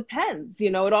 It all depends.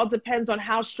 It all depends on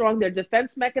how strong their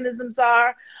defense mechanisms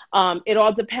are. It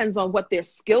all depends on what their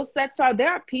skill sets are.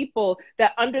 There are people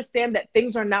that understand that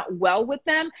things are not well with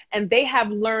them, and they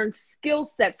have learned skill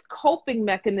sets, coping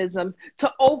mechanisms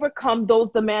to overcome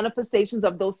the manifestations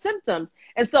of those symptoms.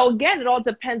 And so again, it all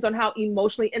depends on how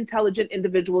emotionally intelligent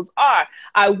individuals are.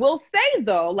 I will say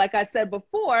though, like I said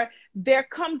before, there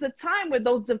comes a time where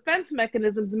those defense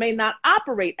mechanisms may not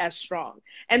operate as strong.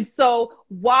 And so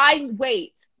why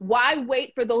wait? Why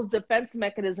wait for those defense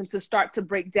mechanisms to start to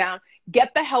break down?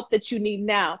 Get the help that you need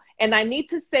now. And I need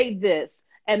to say this,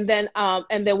 and then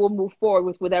we'll move forward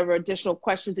with whatever additional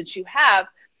questions that you have.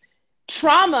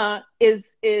 Trauma is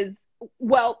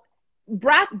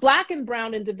Black and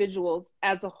brown individuals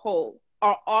as a whole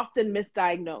are often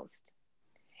misdiagnosed.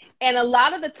 And a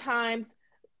lot of the times,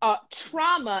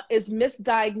 trauma is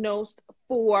misdiagnosed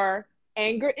for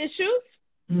anger issues.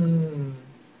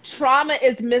 Trauma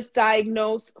is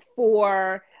misdiagnosed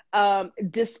for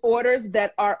disorders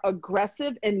that are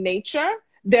aggressive in nature.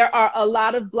 There are a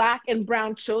lot of Black and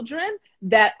brown children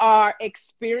that are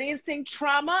experiencing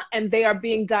trauma and they are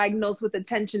being diagnosed with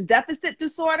attention deficit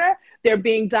disorder. They're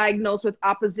being diagnosed with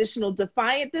oppositional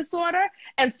defiant disorder.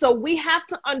 And so we have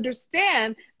to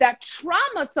understand that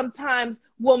trauma sometimes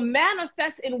will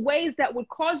manifest in ways that would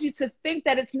cause you to think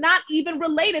that it's not even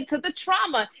related to the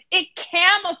trauma. It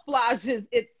camouflages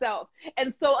itself.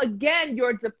 And so again,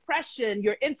 your depression,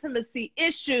 your intimacy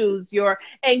issues, your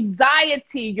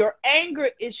anxiety, your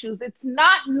anger issues, it's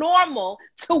not normal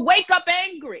to wake up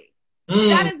angry.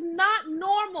 That is not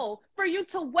normal for you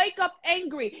to wake up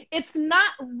angry. It's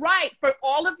not right for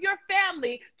all of your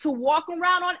family to walk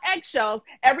around on eggshells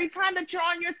every time that you're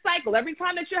on your cycle, every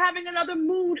time that you're having another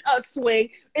mood swing.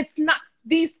 It's not,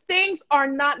 these things are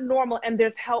not normal, and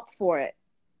there's help for it.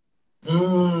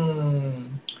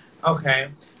 Okay.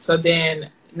 So then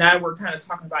now we're kind of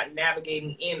talking about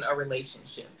navigating in a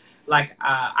relationship. Like,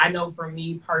 I know for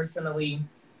me personally,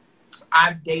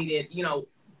 I've dated, you know,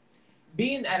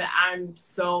 being that I'm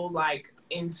so like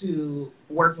into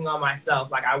working on myself,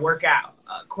 like I work out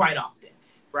quite often,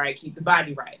 right? Keep the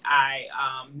body right. I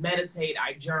meditate,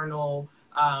 I journal.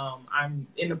 I'm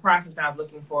in the process now of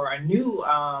looking for a new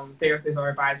therapist or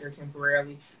advisor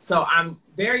temporarily. So I'm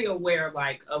very aware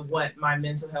like of what my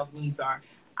mental health needs are.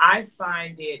 I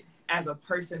find it, as a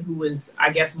person who is,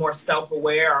 I guess, more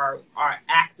self-aware or are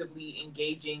actively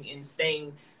engaging in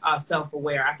staying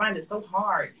self-aware, I find it so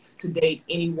hard to date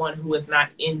anyone who is not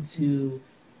into,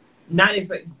 not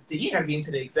as like, you have to be into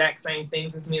the exact same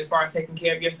things as me as far as taking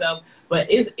care of yourself, but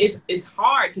it's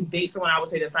hard to date someone, I would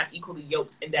say, that's not equally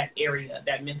yoked in that area,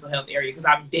 that mental health area, because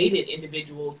I've dated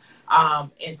individuals,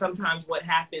 and sometimes what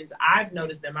happens, I've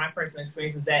noticed in my personal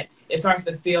experience, is that it starts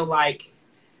to feel like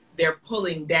they're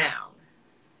pulling down,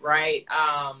 right?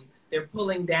 They're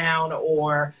pulling down,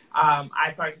 or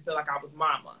I started to feel like I was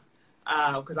mama.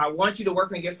 Because I want you to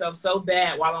work on yourself so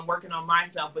bad while I'm working on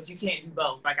myself, but you can't do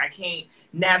both. Like, I can't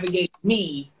navigate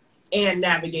me and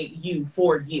navigate you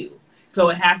for you. So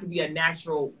it has to be a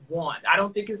natural want. I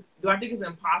think it's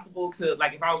impossible to,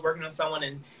 like, if I was working on someone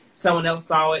and someone else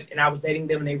saw it and I was dating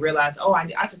them and they realized, oh,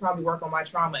 I should probably work on my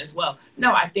trauma as well.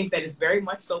 No, I think that it's very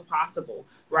much so possible,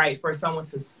 right, for someone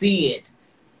to see it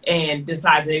and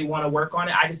decide they want to work on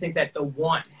it. I just think that the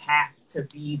want has to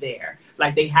be there.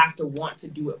 Like, they have to want to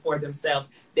do it for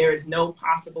themselves. There is no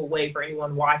possible way for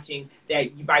anyone watching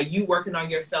that by you working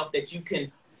on yourself that you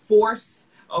can force,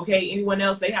 okay, anyone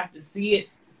else. They have to see it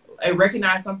and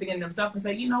recognize something in themselves and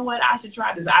say, you know what, I should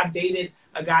try this. I've dated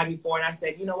a guy before and I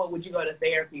said, you know what, would you go to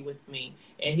therapy with me?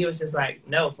 And he was just like,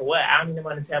 no, for what? I don't even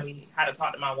want to tell me how to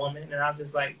talk to my woman. And I was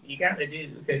just like, you got to do,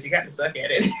 because you got to suck at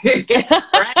it.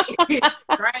 Right?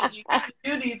 Right? You got to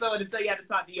do need someone to tell you how to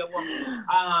talk to your woman,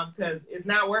 because it's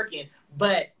not working.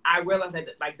 But I realized that,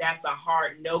 like, that's a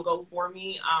hard no-go for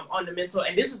me on the mental.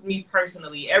 And this is me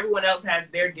personally. Everyone else has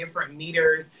their different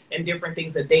meters and different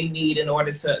things that they need in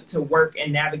order to work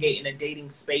and navigate in a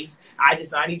dating space. I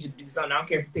need you to do something. I don't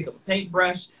care if you pick up a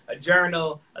paintbrush, a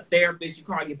journal, a therapist, you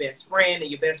call your best friend,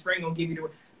 and your best friend gonna give you the,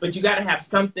 but you got to have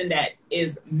something that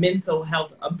is mental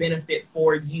health a benefit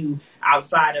for you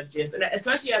outside of just, and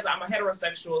especially as I'm a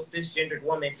heterosexual cisgendered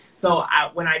woman. So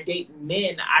when I date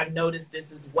men, I've noticed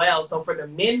this as well. So for the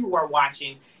men who are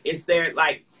watching, it's their,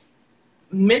 like,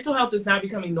 mental health is now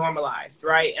becoming normalized,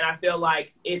 right? And I feel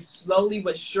like it's slowly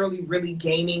but surely really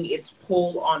gaining its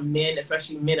pull on men,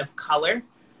 especially men of color.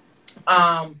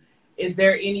 Is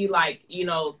there any, like, you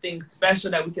know, things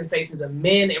special that we can say to the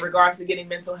men in regards to getting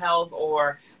mental health,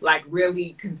 or like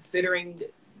really considering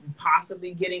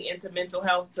possibly getting into mental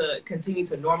health to continue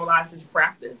to normalize this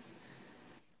practice?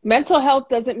 Mental health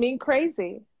doesn't mean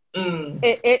crazy.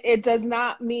 It does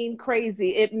not mean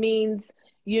crazy. It means,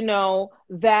 you know,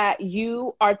 that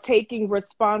you are taking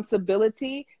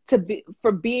responsibility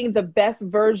for being the best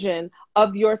version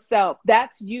of yourself.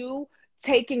 That's you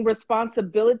taking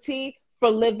responsibility for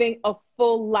living a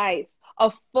full life.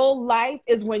 A full life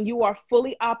is when you are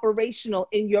fully operational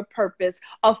in your purpose.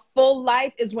 A full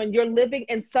life is when you're living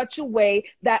in such a way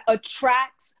that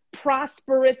attracts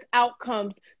prosperous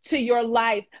outcomes to your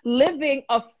life. Living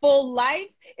a full life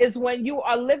is when you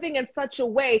are living in such a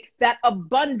way that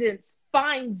abundance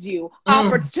finds you,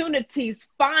 opportunities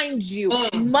find you,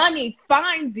 money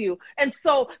finds you. And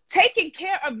so taking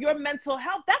care of your mental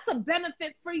health, that's a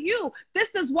benefit for you.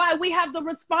 This is why we have the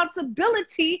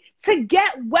responsibility to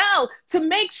get well, to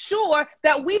make sure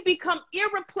that we become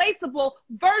irreplaceable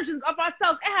versions of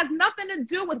ourselves. It has nothing to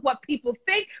do with what people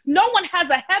think. No one has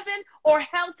a heaven or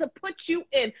hell to put you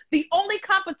in. The only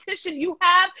competition you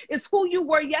have is who you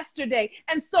were yesterday.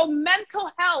 And so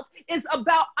mental health is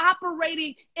about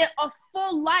operating in a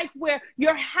full life where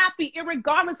you're happy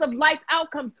irregardless of life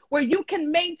outcomes, where you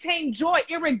can maintain joy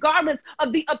irregardless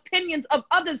of the opinions of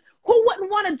others, who wouldn't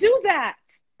want to do that?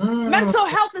 Mental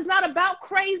health is not about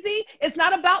crazy. It's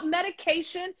not about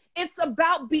medication. It's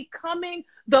about becoming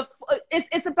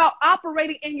it's about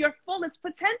operating in your fullest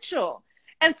potential.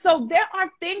 And so there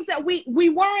are things that we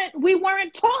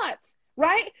weren't taught,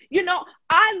 right? You know,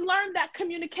 I learned that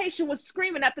communication was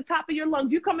screaming at the top of your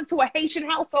lungs. You come into a Haitian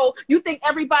household, you think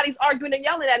everybody's arguing and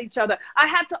yelling at each other. I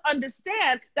had to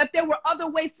understand that there were other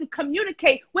ways to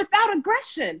communicate without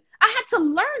aggression. I had to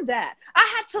learn that. I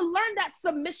had to learn that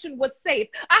submission was safe.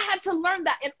 I had to learn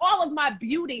that in all of my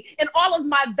beauty, in all of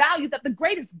my value, that the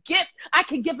greatest gift I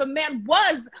could give a man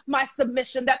was my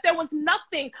submission, that there was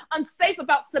nothing unsafe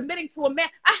about submitting to a man.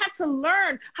 I had to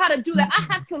learn how to do that.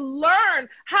 I had to learn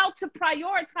how to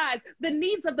prioritize the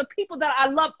needs of the people that I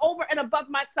love over and above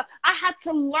myself. I had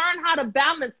to learn how to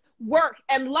balance work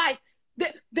and life.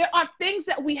 There are things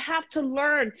that we have to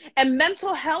learn, and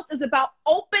mental health is about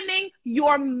opening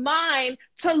your mind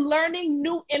to learning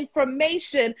new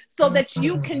information so that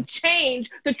you can change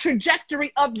the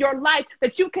trajectory of your life,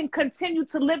 that you can continue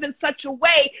to live in such a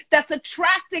way that's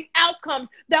attracting outcomes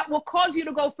that will cause you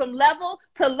to go from level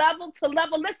to level to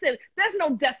level. Listen, there's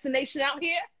no destination out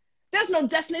here. There's no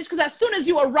destination, because as soon as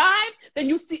you arrive, then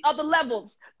you see other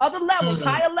levels,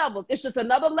 higher levels. It's just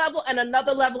another level and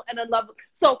another level and another.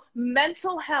 So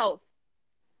mental health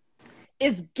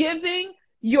is giving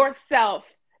yourself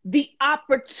the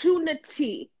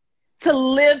opportunity to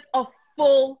live a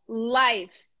full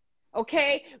life.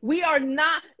 Okay? We are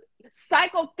not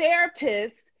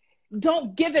psychotherapists.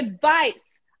 Don't give advice.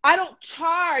 I don't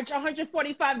charge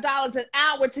 $145 an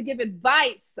hour to give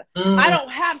advice. I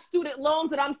don't have student loans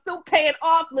that I'm still paying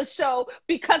off, LaShow,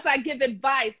 because I give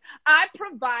advice. I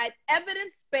provide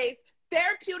evidence-based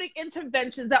therapeutic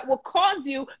interventions that will cause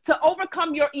you to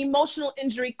overcome your emotional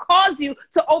injury, cause you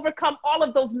to overcome all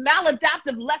of those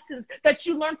maladaptive lessons that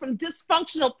you learn from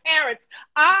dysfunctional parents.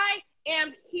 I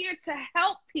am here to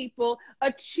help people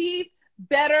achieve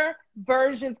better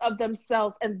versions of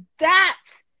themselves. And that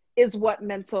is what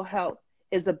mental health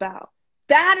is about.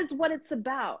 That is what it's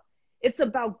about. It's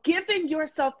about giving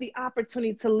yourself the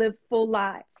opportunity to live full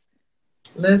lives.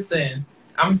 Listen,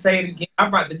 I'm saying it again. I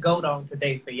brought the goat on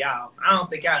today for y'all. I don't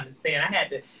think y'all understand. I had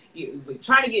to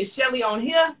try to get Shelly on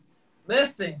here.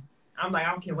 Listen, I'm like,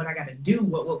 I don't care what I got to do.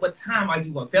 What time are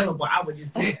you available? I would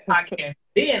just take a podcast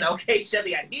then. Okay,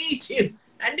 Shelly, I need you.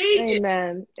 I need you.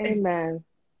 Amen. Amen.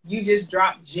 You just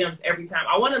drop gems every time.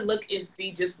 I want to look and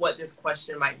see just what this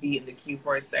question might be in the queue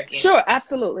for a second. Sure,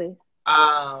 absolutely.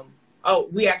 Oh,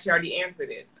 we actually already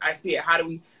answered it. I see it. How do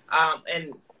we,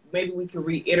 and maybe we could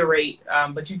reiterate,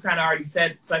 but you kind of already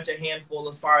said such a handful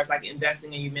as far as like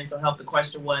investing in your mental health. The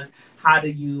question was, how do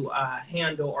you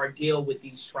handle or deal with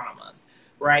these traumas,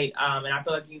 right? And I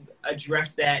feel like you've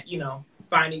addressed that, you know,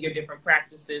 finding your different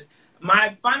practices.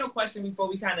 My final question before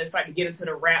we kind of start to get into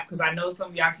the rap, because I know some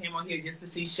of y'all came on here just to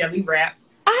see Shelly rap.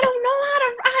 I don't know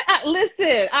how to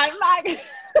listen, I'm like...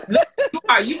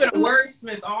 You've been a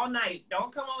wordsmith all night.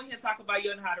 Don't come on here and talk about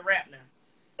you and how to rap now.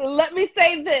 Let me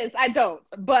say this. I don't,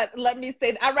 but let me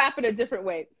say, I rap in a different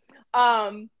way.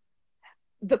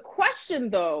 The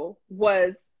question, though,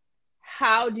 was,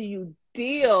 how do you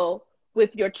deal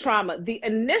with your trauma? The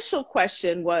initial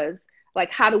question was, like,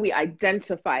 how do we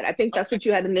identify it? I think that's what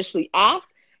you had initially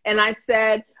asked. And I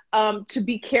said to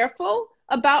be careful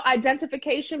about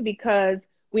identification, because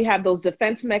we have those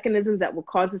defense mechanisms that will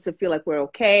cause us to feel like we're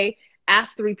okay.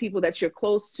 Ask 3 people that you're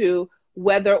close to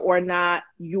whether or not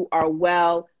you are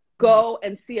well. Go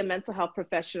and see a mental health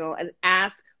professional and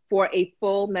ask for a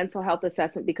full mental health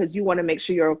assessment, because you want to make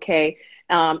sure you're okay.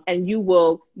 And you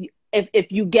will,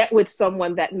 if you get with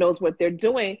someone that knows what they're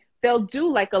doing, they'll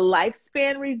do like a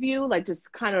lifespan review, like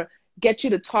just kind of get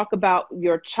you to talk about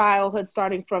your childhood,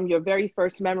 starting from your very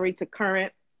first memory to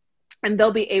current. And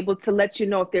they'll be able to let you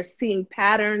know if they're seeing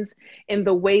patterns in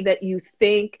the way that you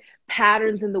think,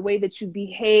 patterns in the way that you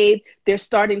behave. They're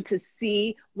starting to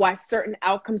see why certain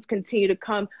outcomes continue to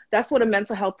come. That's what a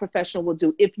mental health professional will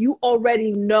do. If you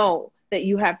already know that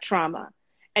you have trauma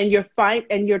and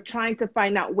you're trying to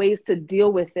find out ways to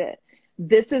deal with it,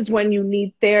 this is when you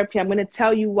need therapy. I'm going to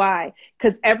tell you why.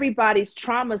 Because everybody's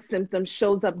trauma symptom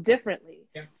shows up differently.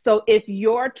 Yeah. So if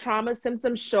your trauma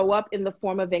symptoms show up in the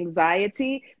form of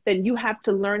anxiety, then you have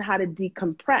to learn how to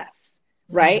decompress,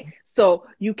 right? So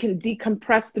you can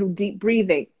decompress through deep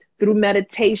breathing, through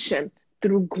meditation,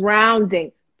 through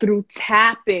grounding, through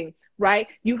tapping, right?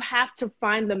 You have to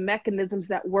find the mechanisms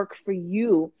that work for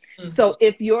you. So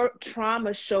if your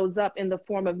trauma shows up in the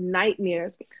form of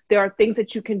nightmares, there are things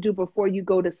that you can do before you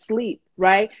go to sleep,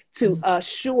 right? To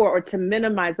assure or to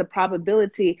minimize the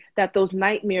probability that those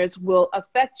nightmares will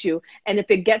affect you. And if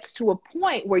it gets to a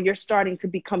point where you're starting to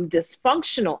become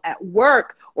dysfunctional at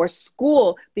work or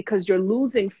school because you're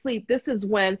losing sleep, this is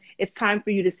when it's time for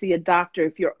you to see a doctor.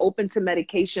 If you're open to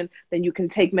medication, then you can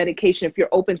take medication. If you're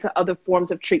open to other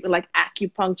forms of treatment like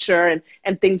acupuncture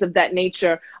and things of that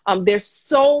nature, there's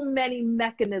so many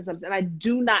mechanisms, and I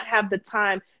do not have the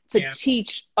time to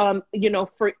teach, what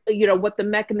the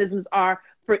mechanisms are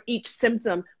for each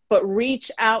symptom, but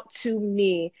reach out to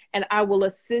me and I will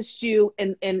assist you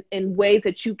in ways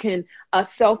that you can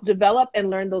self-develop and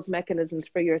learn those mechanisms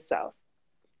for yourself.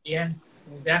 Yes,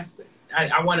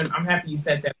 I'm happy you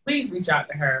said that. Please reach out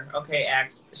to her. Okay,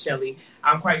 ask Shelly.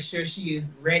 I'm quite sure she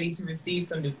is ready to receive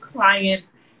some new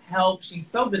clients, help. She's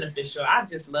so beneficial. I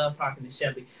just love talking to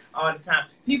Shelly all the time.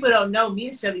 People don't know me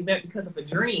and Shelly met because of a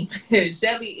dream.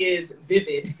 Shelly is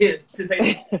vivid, to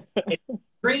say the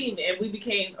dream, and we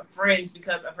became friends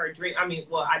because of her dream. I mean,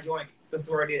 well, I joined the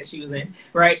sorority that she was in,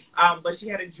 right? But she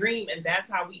had a dream, and that's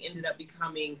how we ended up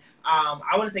becoming,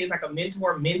 I want to say it's like a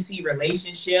mentor-mentee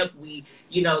relationship. We,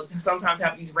 sometimes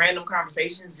have these random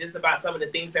conversations just about some of the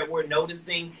things that we're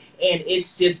noticing, and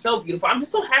it's just so beautiful. I'm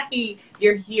just so happy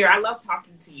you're here. I love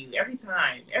talking to you every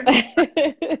time.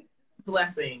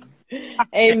 Blessing.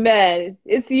 Amen.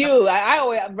 It's you. I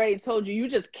already told you, you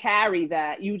just carry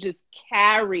that. You just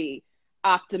carry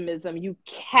optimism. You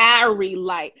carry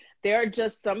light. There are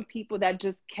just some people that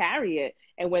just carry it.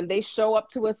 And when they show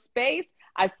up to a space,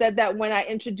 I said that when I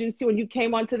introduced you, when you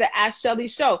came onto the Ask Shelly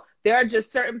show, there are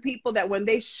just certain people that when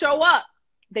they show up,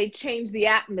 they change the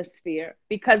atmosphere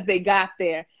because they got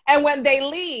there. And when they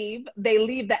leave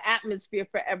the atmosphere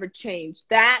forever changed.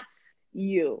 That's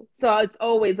you. So it's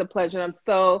always a pleasure. I'm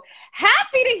so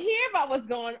happy to hear about what's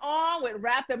going on with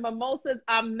Rap and Mimosas.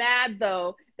 I'm mad,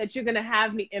 though, that you're going to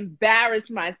have me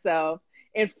embarrass myself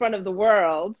in front of the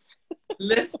world.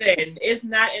 Listen, it's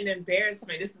not an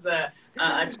embarrassment. This is a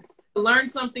learn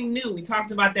something new. We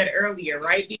talked about that earlier,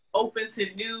 right? Being open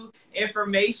to new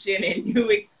information and new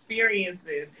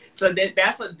experiences. So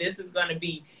that's what this is going to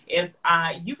be. If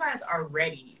you guys are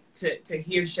ready to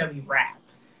hear Shelly rap,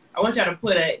 I want y'all to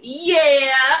put a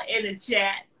yeah in the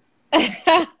chat.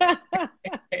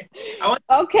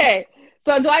 Okay.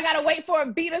 So do I gotta wait for a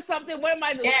beat or something? What am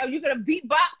I doing? Yeah. Are you gonna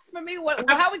beatbox for me?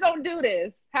 How are we gonna do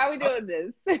this? How are we doing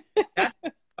this?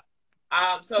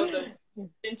 So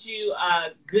since you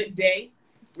good day,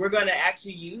 we're gonna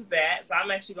actually use that. So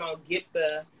I'm actually gonna get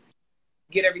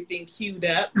everything queued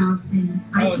up. Oh,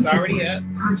 it's already up.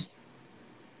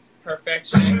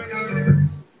 Perfection.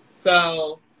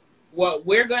 So what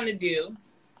we're gonna do,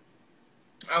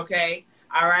 okay,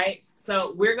 all right.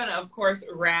 So we're going to, of course,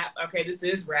 rap. Okay, this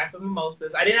is Rap and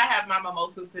Mimosas. I did not have my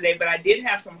mimosas today, but I did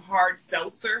have some hard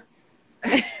seltzer.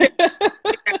 I'm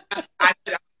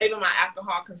saving my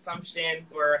alcohol consumption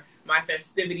for my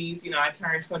festivities. I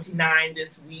turned 29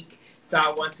 this week, so I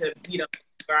want to,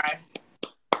 try.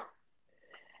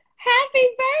 Happy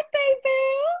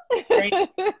birthday,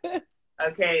 boo!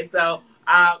 Okay, so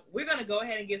we're going to go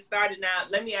ahead and get started now.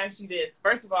 Let me ask you this.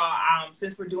 First of all,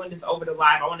 since we're doing this over the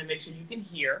live, I want to make sure you can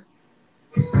hear.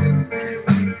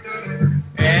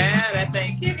 Yeah, that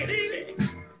thing kicking in.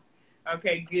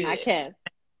 Okay, good. I can.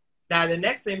 Now, the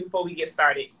next thing before we get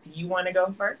started, do you want to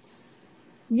go first?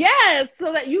 Yes,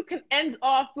 so that you can end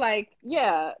off like,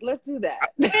 yeah, let's do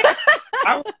that.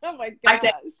 Oh my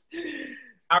gosh.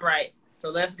 All right, so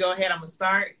let's go ahead. I'm going to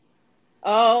start.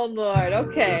 Oh, Lord.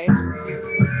 Okay.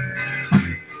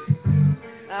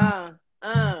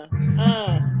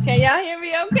 Can y'all hear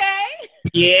me okay?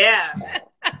 Yeah.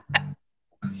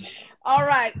 All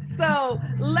right, so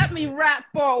let me rap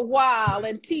for a while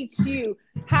and teach you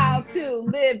how to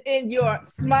live in your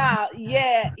smile.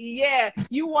 Yeah.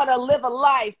 You want to live a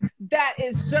life that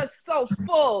is just so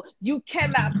full you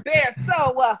cannot bear.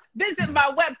 So visit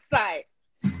my website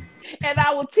and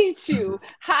I will teach you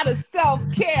how to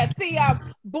self-care. See,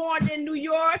 I'm born in New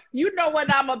York. You know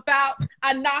what I'm about.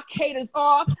 I knock haters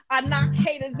off. I knock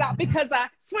haters out because I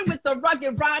swing with the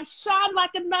rugged rhymes, shine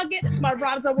like a nugget. My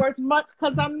rhymes are worth much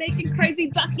because I'm making crazy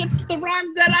ducats. The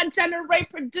rhymes that I generate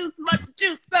produce much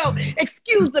juice. So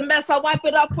excuse the mess. I'll wipe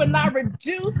it up when I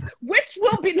reduce, which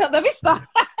will be, no, let me stop.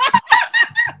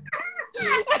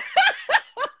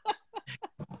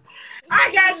 I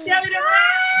got Shelly to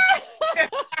rap.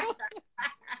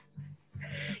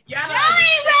 Y'all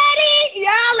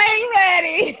ain't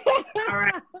ready. All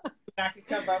right, I can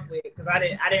come up with because I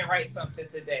didn't write something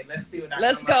today. Let's see what I.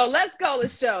 Let's go. Let's go.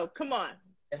 Let's show. Come on.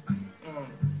 Yes.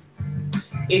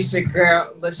 It's your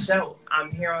girl, LaShow.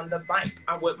 I'm here on the bike.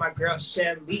 I'm with my girl,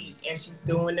 Shelly, and she's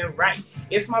doing it right.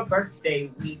 It's my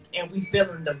birthday week, and we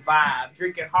feeling the vibe,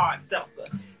 drinking hard seltzer.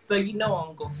 So you know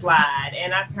I'm gonna slide.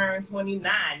 And I turned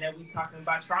 29, and we talking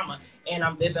about trauma, and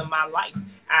I'm living my life.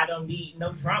 I don't need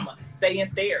no drama. Stay in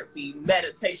therapy,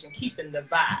 meditation, keeping the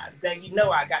vibes. And you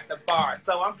know I got the bar,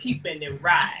 so I'm keeping it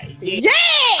right. Yeah!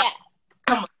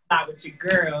 Come on, with your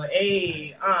girl,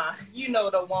 hey, you know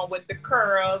the one with the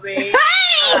curls, hey.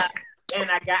 And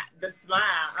I got the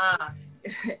smile,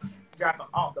 driving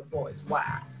all the boys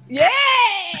wild. Yeah!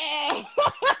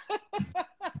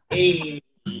 Hey.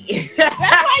 That's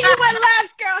why you went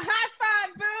last, girl. High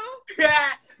five, boo.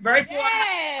 Virtual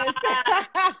Yes. high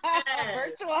five.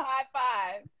 Virtual high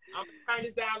five. I'm gonna turn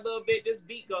this down a little bit. This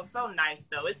beat goes so nice,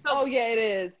 though. It's so Oh, yeah, it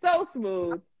is. So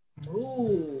smooth.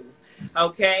 Ooh.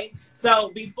 Okay. So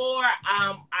before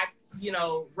I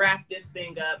wrap this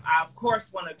thing up, I of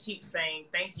course want to keep saying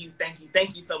thank you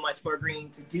so much for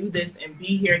agreeing to do this and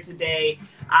be here today.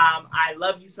 I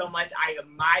love you so much. I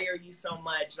admire you so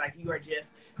much. Like, you are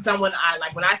just someone I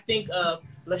like. When I think of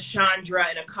LaShondra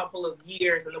in a couple of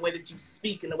years and the way that you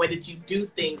speak and the way that you do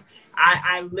things,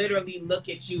 I literally look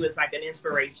at you as like an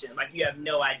inspiration. Like, you have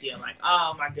no idea. Like,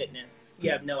 oh my goodness,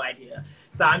 you have no idea.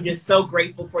 So I'm just so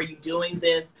grateful for you doing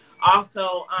this.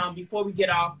 Also, before we get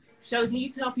off, Shelly, can you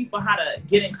tell people how to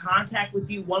get in contact with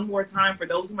you one more time for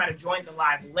those who might have joined the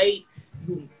live late,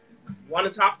 who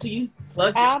want to talk to you?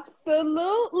 Plug your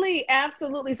Absolutely.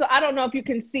 So I don't know if you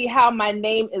can see how my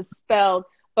name is spelled,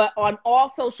 but on all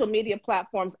social media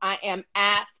platforms, I am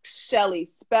Ask Shelly,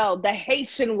 spelled the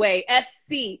Haitian way,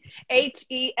 SCHELLIE.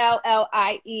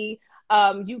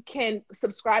 You can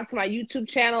subscribe to my YouTube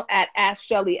channel at Ask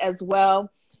Shelly as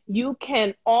well. You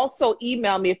can also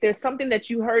email me if there's something that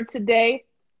you heard today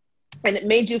and it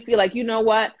made you feel like, you know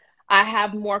what, I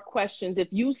have more questions. If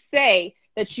you say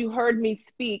that you heard me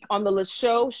speak on the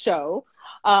LaShow Show,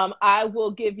 I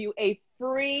will give you a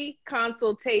free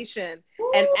consultation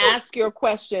and ask your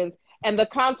questions. And the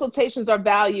consultations are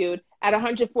valued at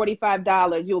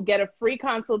 $145. You'll get a free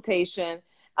consultation.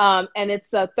 And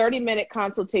it's a 30-minute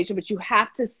consultation, but you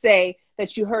have to say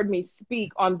that you heard me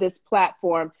speak on this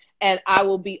platform. And I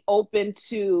will be open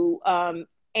to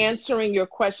answering your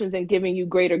questions and giving you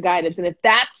greater guidance. And if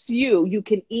that's you, you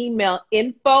can email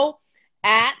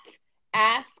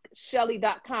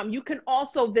info@askshelly.com. You can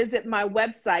also visit my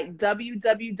website,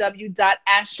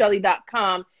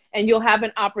 www.askshelly.com, and you'll have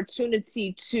an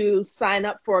opportunity to sign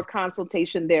up for a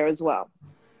consultation there as well.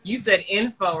 You said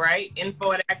info, right?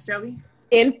 Info@AskShelly?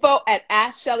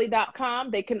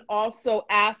 Info@askshelly.com. They can also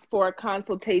ask for a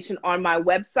consultation on my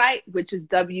website, which is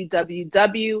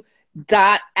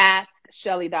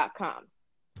www.askshelly.com.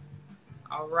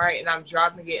 All right, and I'm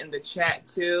dropping it in the chat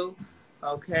too.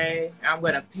 Okay, I'm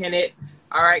gonna pin it.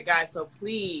 All right, guys, so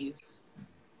please,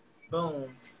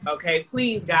 boom. Okay,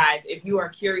 please, guys, if you are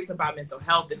curious about mental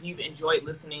health, if you've enjoyed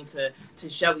listening to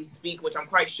Shelly speak, which I'm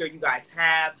quite sure you guys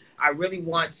have, I really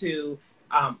want to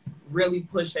really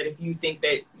push that if you think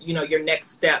that, you know, your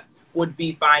next step would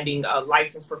be finding a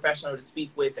licensed professional to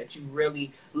speak with, that you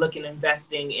really look at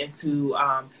investing into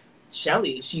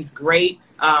Shelly. She's great.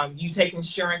 You take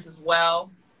insurance as well,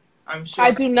 I'm sure.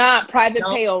 I do not. Private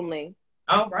pay only.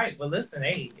 All right. Well, listen,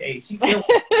 hey, she's still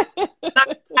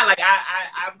like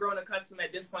I've grown accustomed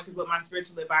at this point, because with my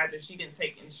spiritual advisor, she didn't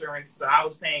take insurance, so I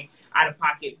was paying out of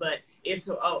pocket. But it's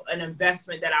an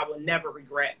investment that I will never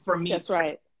regret for me. That's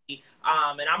right. And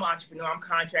I'm an entrepreneur. I'm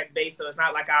contract based, so it's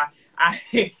not like I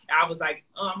was like,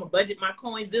 oh, I'm gonna budget my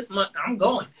coins this month. I'm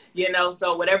going, you know.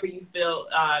 So whatever you feel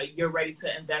you're ready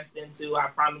to invest into, I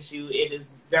promise you, it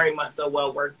is very much so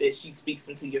well worth it. She speaks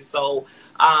into your soul.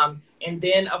 And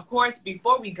then, of course,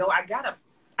 before we go, I gotta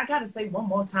say one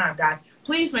more time, guys,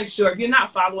 please make sure, if you're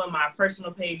not following my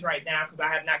personal page right now, because I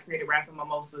have not created Rapping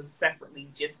Mimosas separately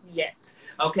just yet,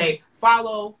 okay,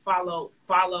 follow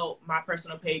my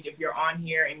personal page if you're on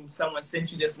here and someone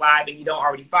sent you this live and you don't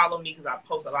already follow me, because I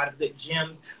post a lot of good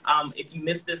gems. If you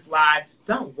missed this live,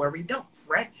 don't worry, don't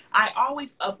fret. I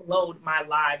always upload my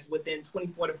lives within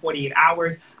 24 to 48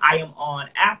 hours. I am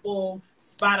on Apple,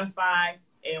 Spotify,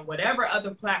 and whatever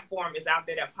other platform is out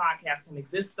there that podcasts can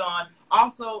exist on.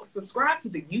 Also, subscribe to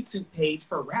the YouTube page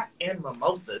for Rap and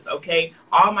Mimosas, okay?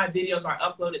 All my videos are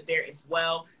uploaded there as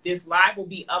well. This live will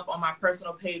be up on my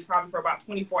personal page probably for about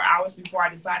 24 hours before I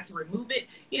decide to remove it,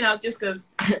 you know, just because,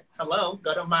 hello,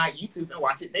 go to my YouTube and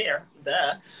watch it there,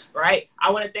 duh, right?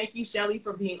 I want to thank you, Shelly,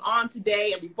 for being on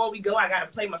today. And before we go, I got to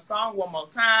play my song one more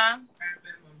time. Rap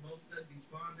and Mimosa, the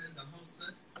sponsor, the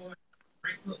hoster, or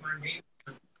put my name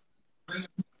on.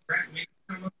 Rap, make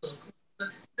come a little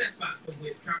closer, step out the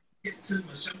whip, Tip to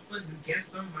my chauffeur, new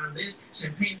guest on my list.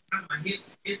 Champagne on my hips.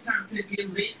 It's time to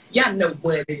get lit. Y'all know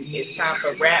what it is. Time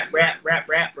for rap,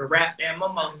 and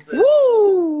mimosas.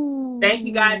 Woo! Thank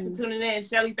you guys for tuning in.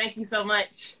 Shelly, thank you so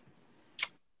much.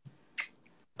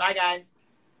 Bye, guys.